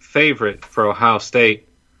favorite for Ohio State,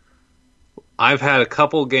 I've had a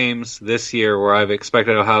couple games this year where I've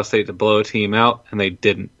expected Ohio State to blow a team out, and they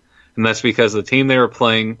didn't. And that's because the team they were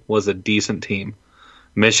playing was a decent team.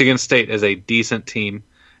 Michigan State is a decent team,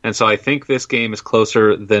 and so I think this game is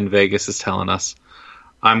closer than Vegas is telling us.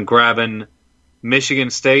 I'm grabbing Michigan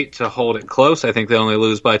State to hold it close. I think they only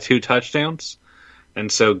lose by 2 touchdowns.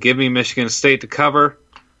 And so give me Michigan State to cover.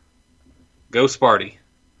 Go Sparty.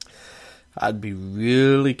 I'd be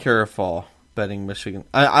really careful betting Michigan.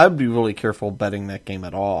 I'd be really careful betting that game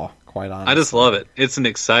at all, quite honestly. I just love it. It's an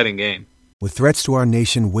exciting game. With threats to our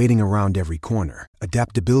nation waiting around every corner,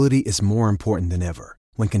 adaptability is more important than ever.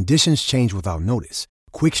 When conditions change without notice,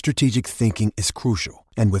 quick strategic thinking is crucial.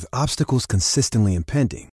 And with obstacles consistently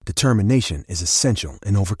impending, determination is essential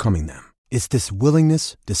in overcoming them. It's this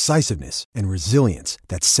willingness, decisiveness, and resilience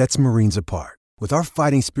that sets Marines apart. With our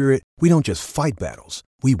fighting spirit, we don't just fight battles,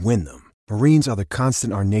 we win them. Marines are the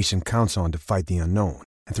constant our nation counts on to fight the unknown.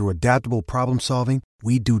 And through adaptable problem solving,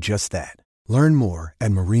 we do just that. Learn more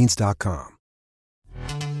at Marines.com.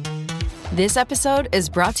 This episode is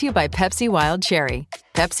brought to you by Pepsi Wild Cherry.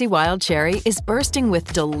 Pepsi Wild Cherry is bursting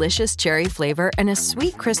with delicious cherry flavor and a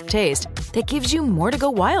sweet, crisp taste that gives you more to go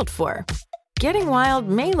wild for. Getting wild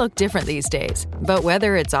may look different these days, but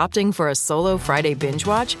whether it's opting for a solo Friday binge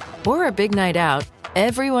watch or a big night out,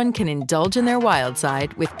 everyone can indulge in their wild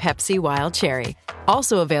side with Pepsi Wild Cherry.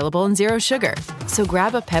 Also available in Zero Sugar. So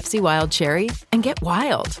grab a Pepsi Wild Cherry and get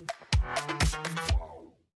wild.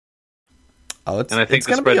 Oh, it's going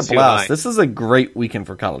to be a blast. This is a great weekend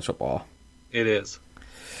for college football. It is.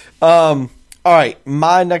 All right,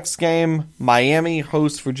 my next game, Miami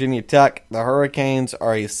hosts Virginia Tech. The Hurricanes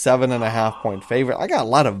are a 7.5-point favorite. I got a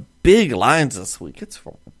lot of big lines this week. It's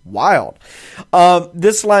wild.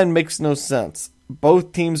 This line makes no sense.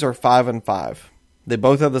 Both teams are 5-5. They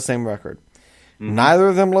both have the same record. Mm-hmm. Neither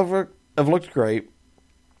of them have looked great.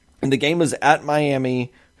 And the game is at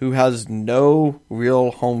Miami, who has no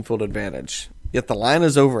real home field advantage. Yet the line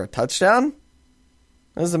is over a touchdown?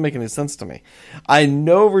 That doesn't make any sense to me. I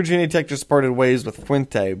know Virginia Tech just parted ways with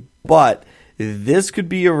Fuente, but this could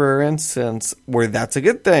be a rare instance where that's a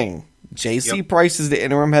good thing. J.C. Price is the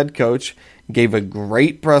interim head coach, gave a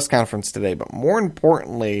great press conference today, but more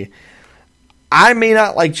importantly, I may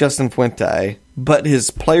not like Justin Fuente, but his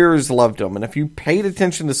players loved him. And if you paid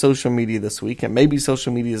attention to social media this week, and maybe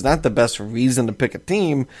social media is not the best reason to pick a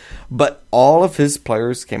team, but all of his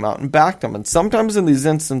players came out and backed him. And sometimes in these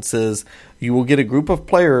instances, you will get a group of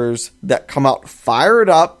players that come out fired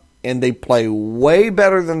up and they play way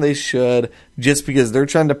better than they should just because they're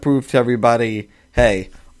trying to prove to everybody, hey,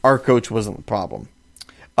 our coach wasn't the problem.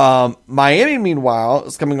 Miami, meanwhile,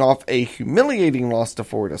 is coming off a humiliating loss to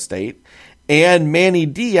Florida State. And Manny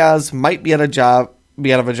Diaz might be out of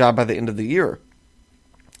a job by the end of the year.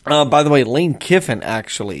 By the way, Lane Kiffin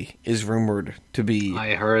actually is rumored to be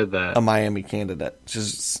I heard that. A Miami candidate, which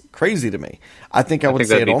is crazy to me. I think I would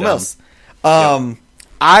say at Ole Miss.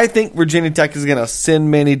 I think Virginia Tech is going to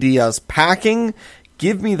send Manny Diaz packing.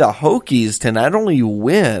 Give me the Hokies to not only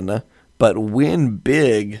win, but win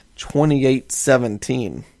big,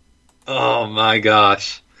 28-17. Oh, my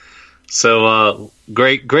gosh. So,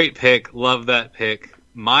 great pick. Love that pick.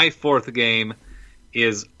 My fourth game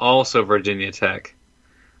is also Virginia Tech.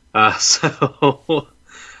 I've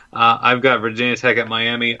got Virginia Tech at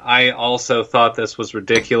Miami. I also thought this was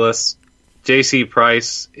ridiculous. J.C.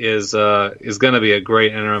 Price is going to be a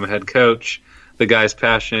great interim head coach. The guy's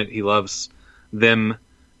passionate. He loves them.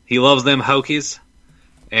 He loves them Hokies.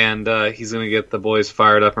 and he's going to get the boys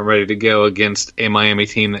fired up and ready to go against a Miami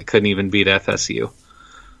team that couldn't even beat FSU.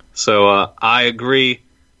 So I agree.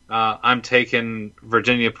 I'm taking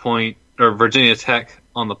Virginia Tech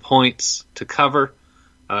on the points to cover.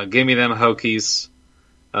 Give me them Hokies.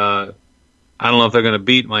 I don't know if they're going to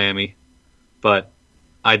beat Miami, but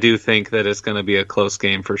I do think that it's going to be a close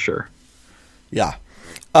game for sure. Yeah.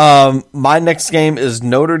 My next game is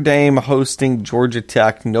Notre Dame hosting Georgia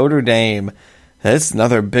Tech. Notre Dame, that's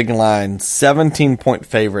another big line, 17-point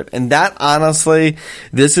favorite. And that, honestly,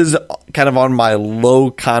 this is kind of on my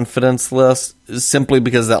low confidence list simply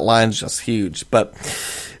because that line's just huge. But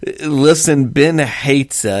listen, Ben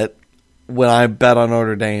hates it when I bet on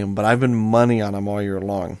Notre Dame, but I've been money on them all year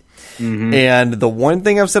long. Mm-hmm. And the one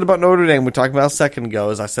thing I've said about Notre Dame, we talked about a second ago,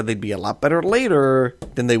 is I said they'd be a lot better later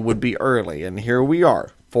than they would be early. And here we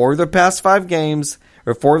are. For the past 5 games,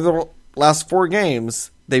 or for the last 4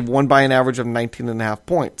 games, they've won by an average of 19.5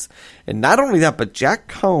 points. And not only that, but Jack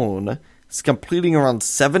Cohn is completing around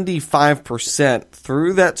 75%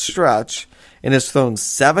 through that stretch and has thrown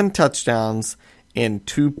 7 touchdowns and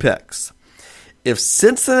 2 picks. If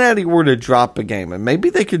Cincinnati were to drop a game, and maybe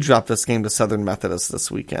they could drop this game to Southern Methodist this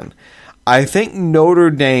weekend, I think Notre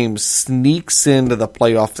Dame sneaks into the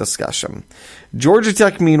playoff discussion. Georgia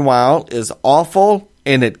Tech, meanwhile, is awful,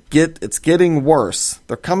 and it's getting worse.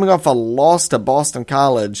 They're coming off a loss to Boston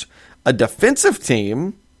College, a defensive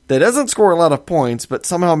team that doesn't score a lot of points, but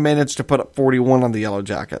somehow managed to put up 41 on the Yellow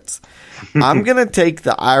Jackets. I'm going to take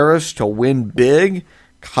the Irish to win big,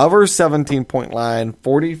 cover 17-point line,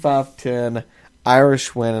 45-10.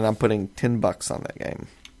 Irish win, and I'm putting $10 on that game.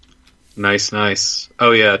 Nice. Oh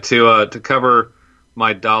yeah, to cover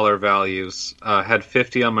my dollar values, had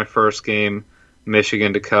 50 on my first game,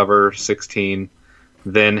 Michigan to cover 16,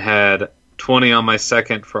 then had 20 on my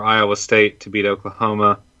second for Iowa State to beat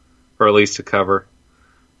Oklahoma, or at least to cover,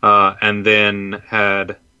 and then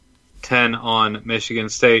had 10 on Michigan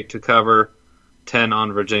State to cover, 10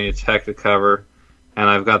 on Virginia Tech to cover, and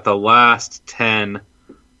I've got the last 10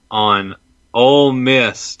 on Ole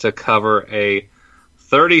Miss to cover a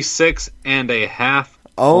 36.5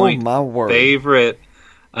 point favorite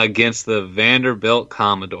against the Vanderbilt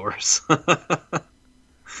Commodores.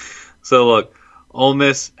 So look, Ole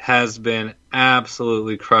Miss has been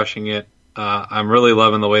absolutely crushing it. I'm really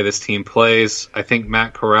loving the way this team plays. I think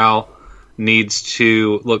Matt Corral needs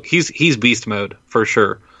to look. He's beast mode for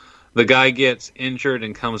sure. The guy gets injured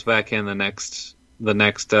and comes back in the next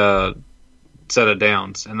set of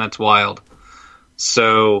downs, and that's wild.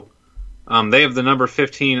 So they have the number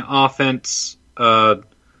 15 offense. They're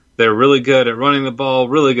really good at running the ball,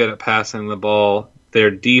 really good at passing the ball.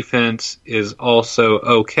 Their defense is also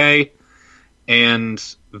okay. And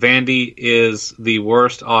Vandy is the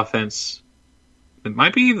worst offense. It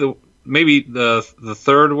might be maybe the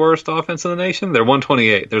third worst offense in the nation. They're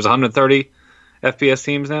 128. There's 130 FBS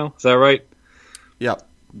teams now. Is that right? Yep.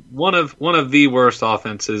 One of the worst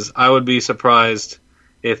offenses. I would be surprised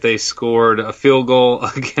if they scored a field goal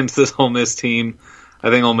against this Ole Miss team.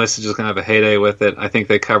 I think Ole Miss is just going to have a heyday with it. I think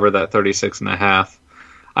they cover that 36.5.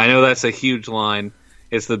 I know that's a huge line.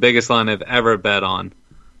 It's the biggest line I've ever bet on.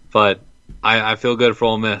 But I feel good for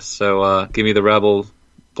Ole Miss. So give me the Rebel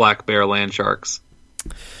Black Bear Land Sharks.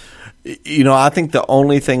 You know, I think the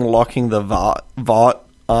only thing locking the vault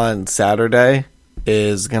on Saturday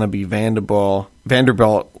is going to be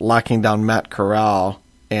Vanderbilt locking down Matt Corral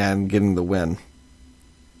and getting the win.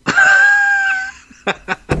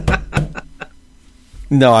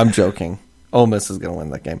 No, I'm joking. Ole Miss is going to win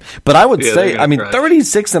that game. But I would say,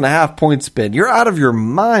 36.5 points, Ben. You're out of your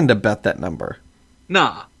mind to bet that number.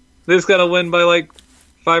 Nah. They just got to win by like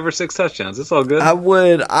 5 or 6 touchdowns. It's all good.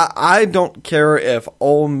 I don't care if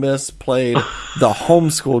Ole Miss played the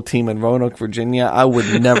homeschool team in Roanoke, Virginia. I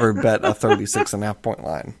would never bet a 36.5 point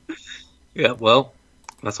line. Yeah, well,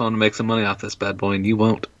 that's why I want to make some money off this bad boy, and you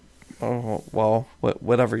won't. Oh, well,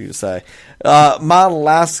 whatever you say. My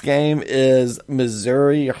last game is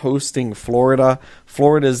Missouri hosting Florida.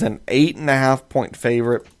 Florida is an 8.5 point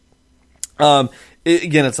favorite.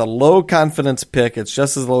 Again, it's a low confidence pick. It's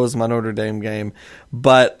just as low as my Notre Dame game.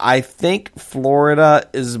 But I think Florida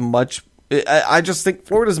is much... I just think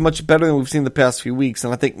Florida is much better than we've seen the past few weeks.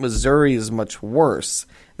 And I think Missouri is much worse.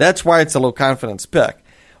 That's why it's a low confidence pick.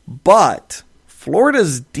 But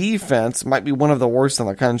Florida's defense might be one of the worst in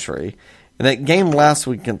the country. And that game last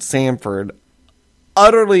week against Samford,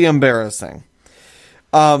 utterly embarrassing.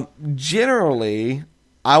 Generally,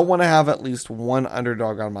 I want to have at least one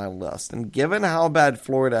underdog on my list. And given how bad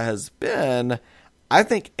Florida has been, I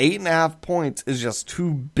think 8.5 points is just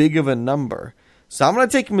too big of a number. So I'm going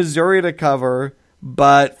to take Missouri to cover,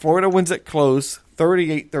 but Florida wins it close,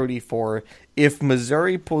 38-34. If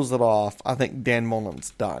Missouri pulls it off, I think Dan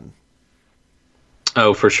Mullen's done.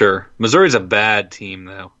 Oh, for sure. Missouri's a bad team,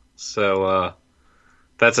 though. So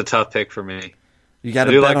that's a tough pick for me. You got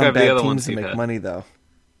to bet on bad teams to make money, though.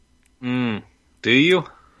 Do you?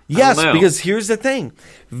 Yes, because here's the thing.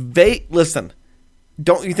 Listen,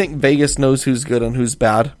 don't you think Vegas knows who's good and who's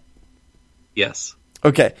bad? Yes.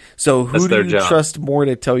 Okay, so who do you job. trust more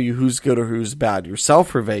to tell you who's good or who's bad?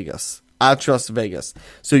 Yourself or Vegas? I trust Vegas.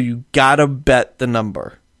 So you got to bet the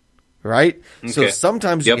number, right? Okay. So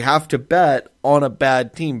sometimes you have to bet on a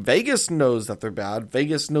bad team. Vegas knows that they're bad.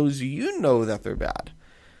 Vegas knows you know that they're bad,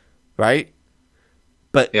 right?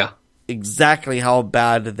 But exactly how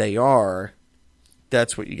bad they are,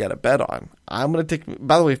 that's what you got to bet on. I'm going to take.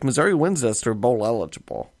 By the way, if Missouri wins this, they're bowl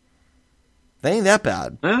eligible. They ain't that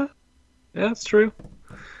bad. Yeah, that's true.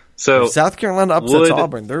 So if South Carolina upsets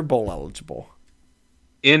Auburn, they're bowl eligible.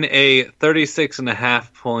 In a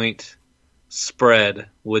 36.5 point spread,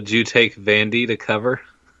 would you take Vandy to cover?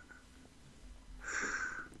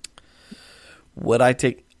 Would I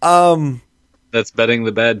take? That's betting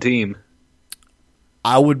the bad team.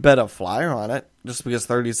 I would bet a flyer on it just because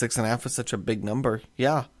 36.5 is such a big number.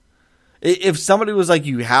 Yeah. If somebody was like,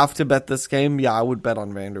 you have to bet this game, yeah, I would bet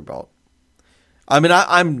on Vanderbilt. I mean,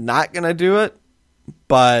 I'm not going to do it,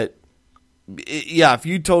 but yeah, if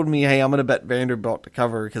you told me, hey, I'm going to bet Vanderbilt to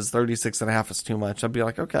cover because 36.5 is too much, I'd be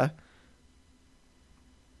like, okay.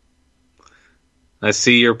 I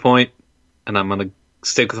see your point, and I'm going to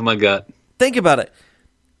stick with my gut. Think about it.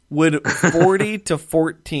 Would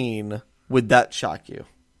 40-14, would that shock you?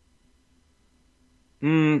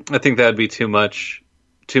 I think that would be too much.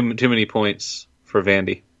 Too many points for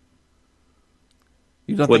Vandy.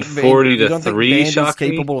 You don't would think 40-3 shock me?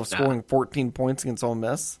 Capable of scoring 14 points against Ole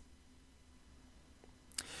Miss?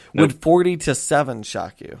 Nope. Would 40-7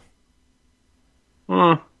 shock you?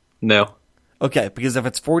 No. Okay, because if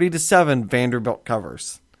it's 40-7, Vanderbilt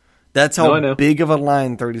covers. That's how big of a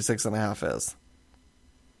line 36.5 is.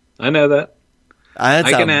 I know that. I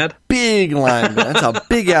can add. Big line. That's a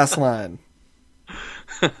big ass line.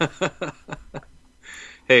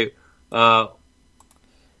 Hey, the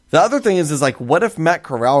other thing is like, what if Matt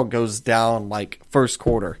Corral goes down like first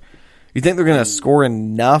quarter? You think they're going to score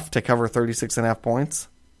enough to cover 36.5 points?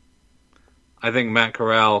 I think Matt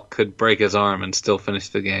Corral could break his arm and still finish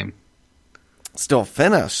the game. Still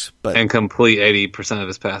finish, but and complete 80% of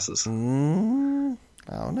his passes. I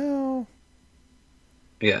don't know.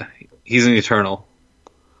 Yeah, he's an eternal.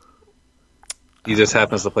 He just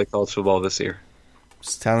happens to play college football this year.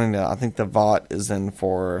 Just telling you, I think the Vaught is in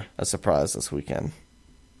for a surprise this weekend.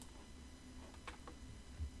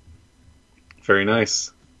 Very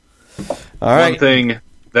nice. All right. One thing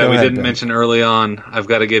that we didn't mention early on, I've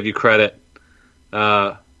got to give you credit.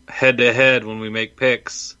 Head-to-head, when we make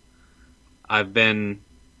picks, I've been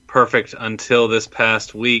perfect until this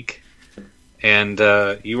past week. And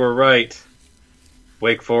you were right.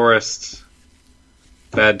 Wake Forest,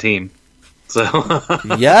 bad team. So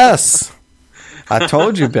yes. I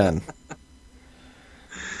told you, Ben.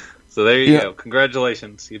 So there you go.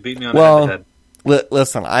 Congratulations. You beat me on head-to-head.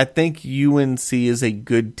 Listen, I think UNC is a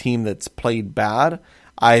good team that's played bad.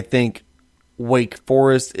 I think Wake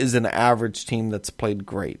Forest is an average team that's played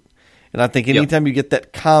great. And I think anytime you get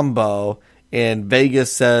that combo and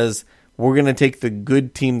Vegas says, we're going to take the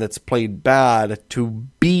good team that's played bad to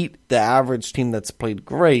beat the average team that's played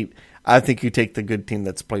great, I think you take the good team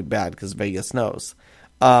that's played bad because Vegas knows.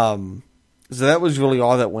 So that was really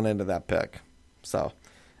all that went into that pick. So,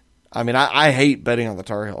 I mean, I hate betting on the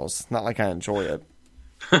Tar Heels. Not like I enjoy it.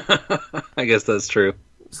 I guess that's true.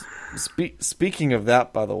 Speaking of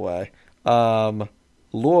that, by the way,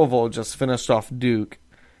 Louisville just finished off Duke.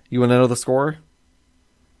 You want to know the score?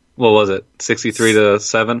 What was it?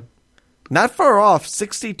 63-7? Not far off.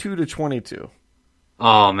 62-22.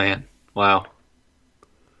 Oh man! Wow.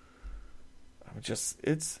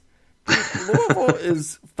 Louisville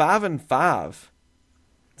is 5-5.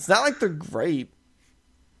 It's not like they're great.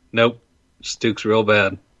 Nope. Duke's real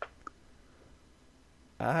bad.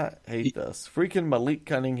 I hate this. Freaking Malik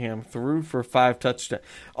Cunningham threw for 5 touchdowns.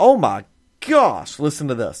 Oh my gosh. Listen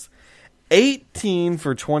to this. 18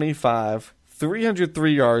 for 25,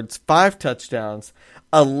 303 yards, 5 touchdowns,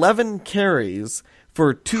 11 carries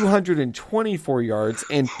for 224 yards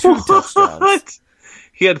and 2 touchdowns. What?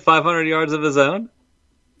 He had 500 yards of his own?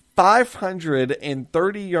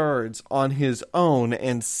 530 yards on his own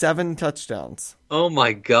and 7 touchdowns. Oh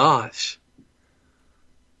my gosh.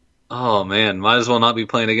 Oh man, might as well not be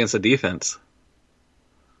playing against a defense.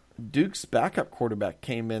 Duke's backup quarterback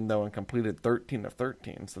came in though and completed 13 of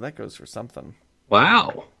 13, so that goes for something.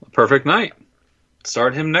 Wow, a perfect night.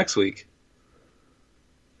 Start him next week.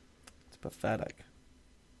 It's pathetic.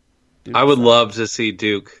 I would love to see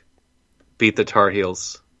Duke beat the Tar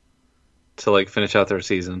Heels to finish out their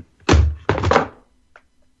season.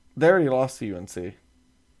 They already lost to UNC.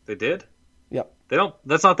 They did? Yep. They don't.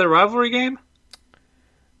 That's not their rivalry game?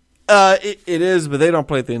 It is, but they don't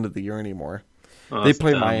play at the end of the year anymore. Oh, they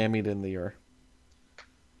play dumb. Miami at the end of the year.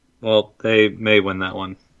 Well, they may win that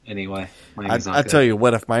one anyway. I tell you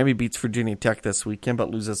what, if Miami beats Virginia Tech this weekend but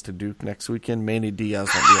loses to Duke next weekend, Manny Diaz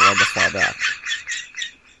won't be allowed to fly back.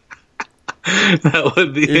 That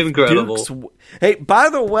would be incredible. Hey, by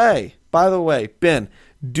the way, Ben,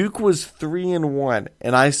 Duke was 3-1,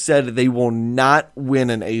 and I said they will not win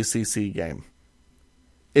an ACC game.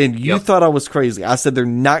 And you thought I was crazy. I said they're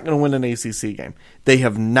not going to win an ACC game. They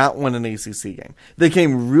have not won an ACC game. They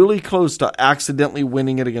came really close to accidentally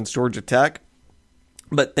winning it against Georgia Tech,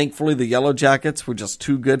 but thankfully the Yellow Jackets were just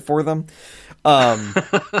too good for them. But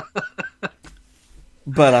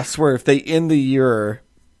I swear, if they end the year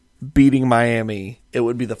beating Miami, it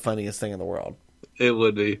would be the funniest thing in the world. It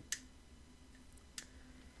would be.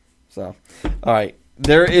 So, all right.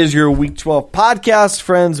 There is your Week 12 podcast,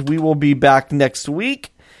 friends. We will be back next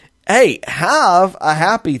week. Hey, have a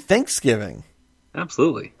happy Thanksgiving.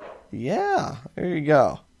 Absolutely. Yeah, there you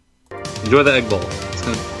go. Enjoy the Egg Bowl.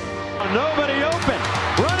 Nobody open.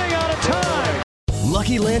 Running out of time.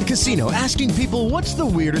 Lucky Land Casino asking people, what's the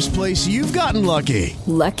weirdest place you've gotten lucky?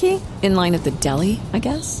 Lucky? In line at the deli, I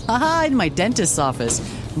guess? Aha, in my dentist's office.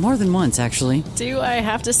 More than once, actually. Do I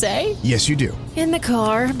have to say? Yes, you do. In the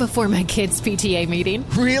car before my kids' PTA meeting.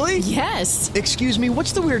 Really? Yes. Excuse me,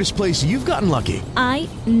 what's the weirdest place you've gotten lucky? I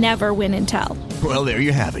never win and tell. Well, there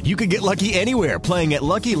you have it. You can get lucky anywhere, playing at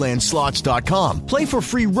LuckyLandSlots.com. Play for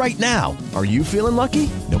free right now. Are you feeling lucky?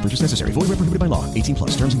 No purchase necessary. Void where prohibited by law.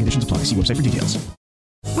 18+. Terms and conditions apply. See website for details.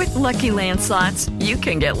 With Lucky Land Slots, you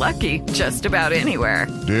can get lucky just about anywhere.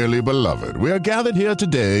 Dearly beloved, we are gathered here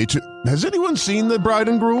today to... Has anyone seen the bride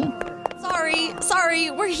and groom?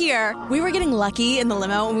 Sorry, we're here. We were getting lucky in the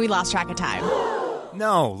limo and we lost track of time.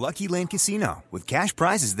 No, Lucky Land Casino, with cash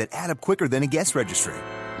prizes that add up quicker than a guest registry.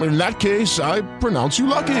 In that case, I pronounce you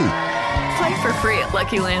lucky. Play for free at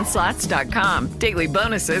LuckyLandSlots.com. Daily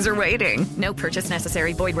bonuses are waiting. No purchase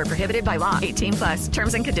necessary. Void where prohibited by law. 18+.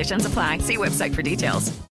 Terms and conditions apply. See website for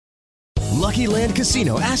details. Lucky Land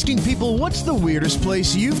Casino asking people, what's the weirdest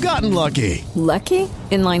place you've gotten lucky? Lucky?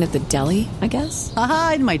 In line at the deli, I guess?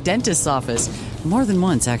 Aha, in my dentist's office. More than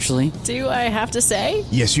once, actually. Do I have to say?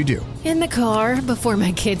 Yes, you do. In the car before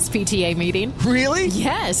my kids' PTA meeting. Really?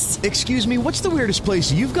 Yes. Excuse me, what's the weirdest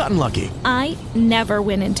place you've gotten lucky? I never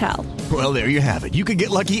win and tell. Well, there you have it. You can get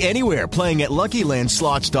lucky anywhere, playing at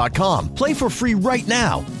LuckyLandSlots.com. Play for free right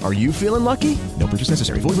now. Are you feeling lucky? No purchase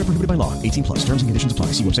necessary. Void where prohibited by law. 18+. Terms and conditions apply.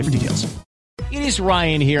 See website for details. It is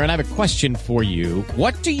Ryan here, and I have a question for you.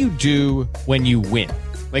 What do you do when you win?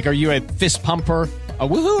 Like, are you a fist pumper, a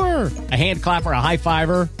woohooer, a hand clapper, a high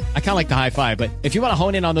fiver? I kind of like the high five, but if you want to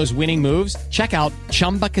hone in on those winning moves, check out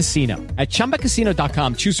Chumba Casino. At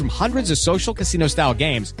ChumbaCasino.com, choose from hundreds of social casino-style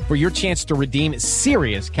games for your chance to redeem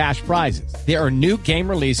serious cash prizes. There are new game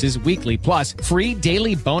releases weekly, plus free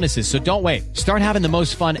daily bonuses, so don't wait. Start having the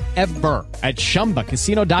most fun ever at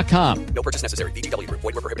ChumbaCasino.com. No purchase necessary. VGW. Void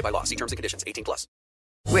where prohibited by law. See terms and conditions. 18+.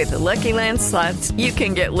 With Lucky Land Slots, you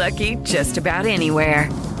can get lucky just about anywhere.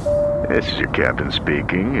 This is your captain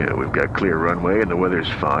speaking. We've got clear runway and the weather's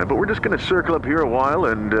fine, but we're just going to circle up here a while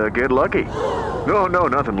and get lucky. No,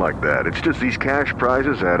 nothing like that. It's just these cash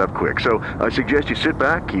prizes add up quick. So I suggest you sit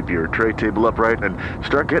back, keep your tray table upright, and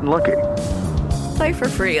start getting lucky. Play for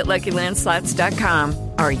free at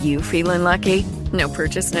LuckyLandSlots.com. Are you feeling lucky? No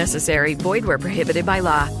purchase necessary. Void where prohibited by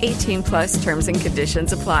law. 18+ terms and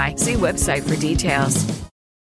conditions apply. See website for details.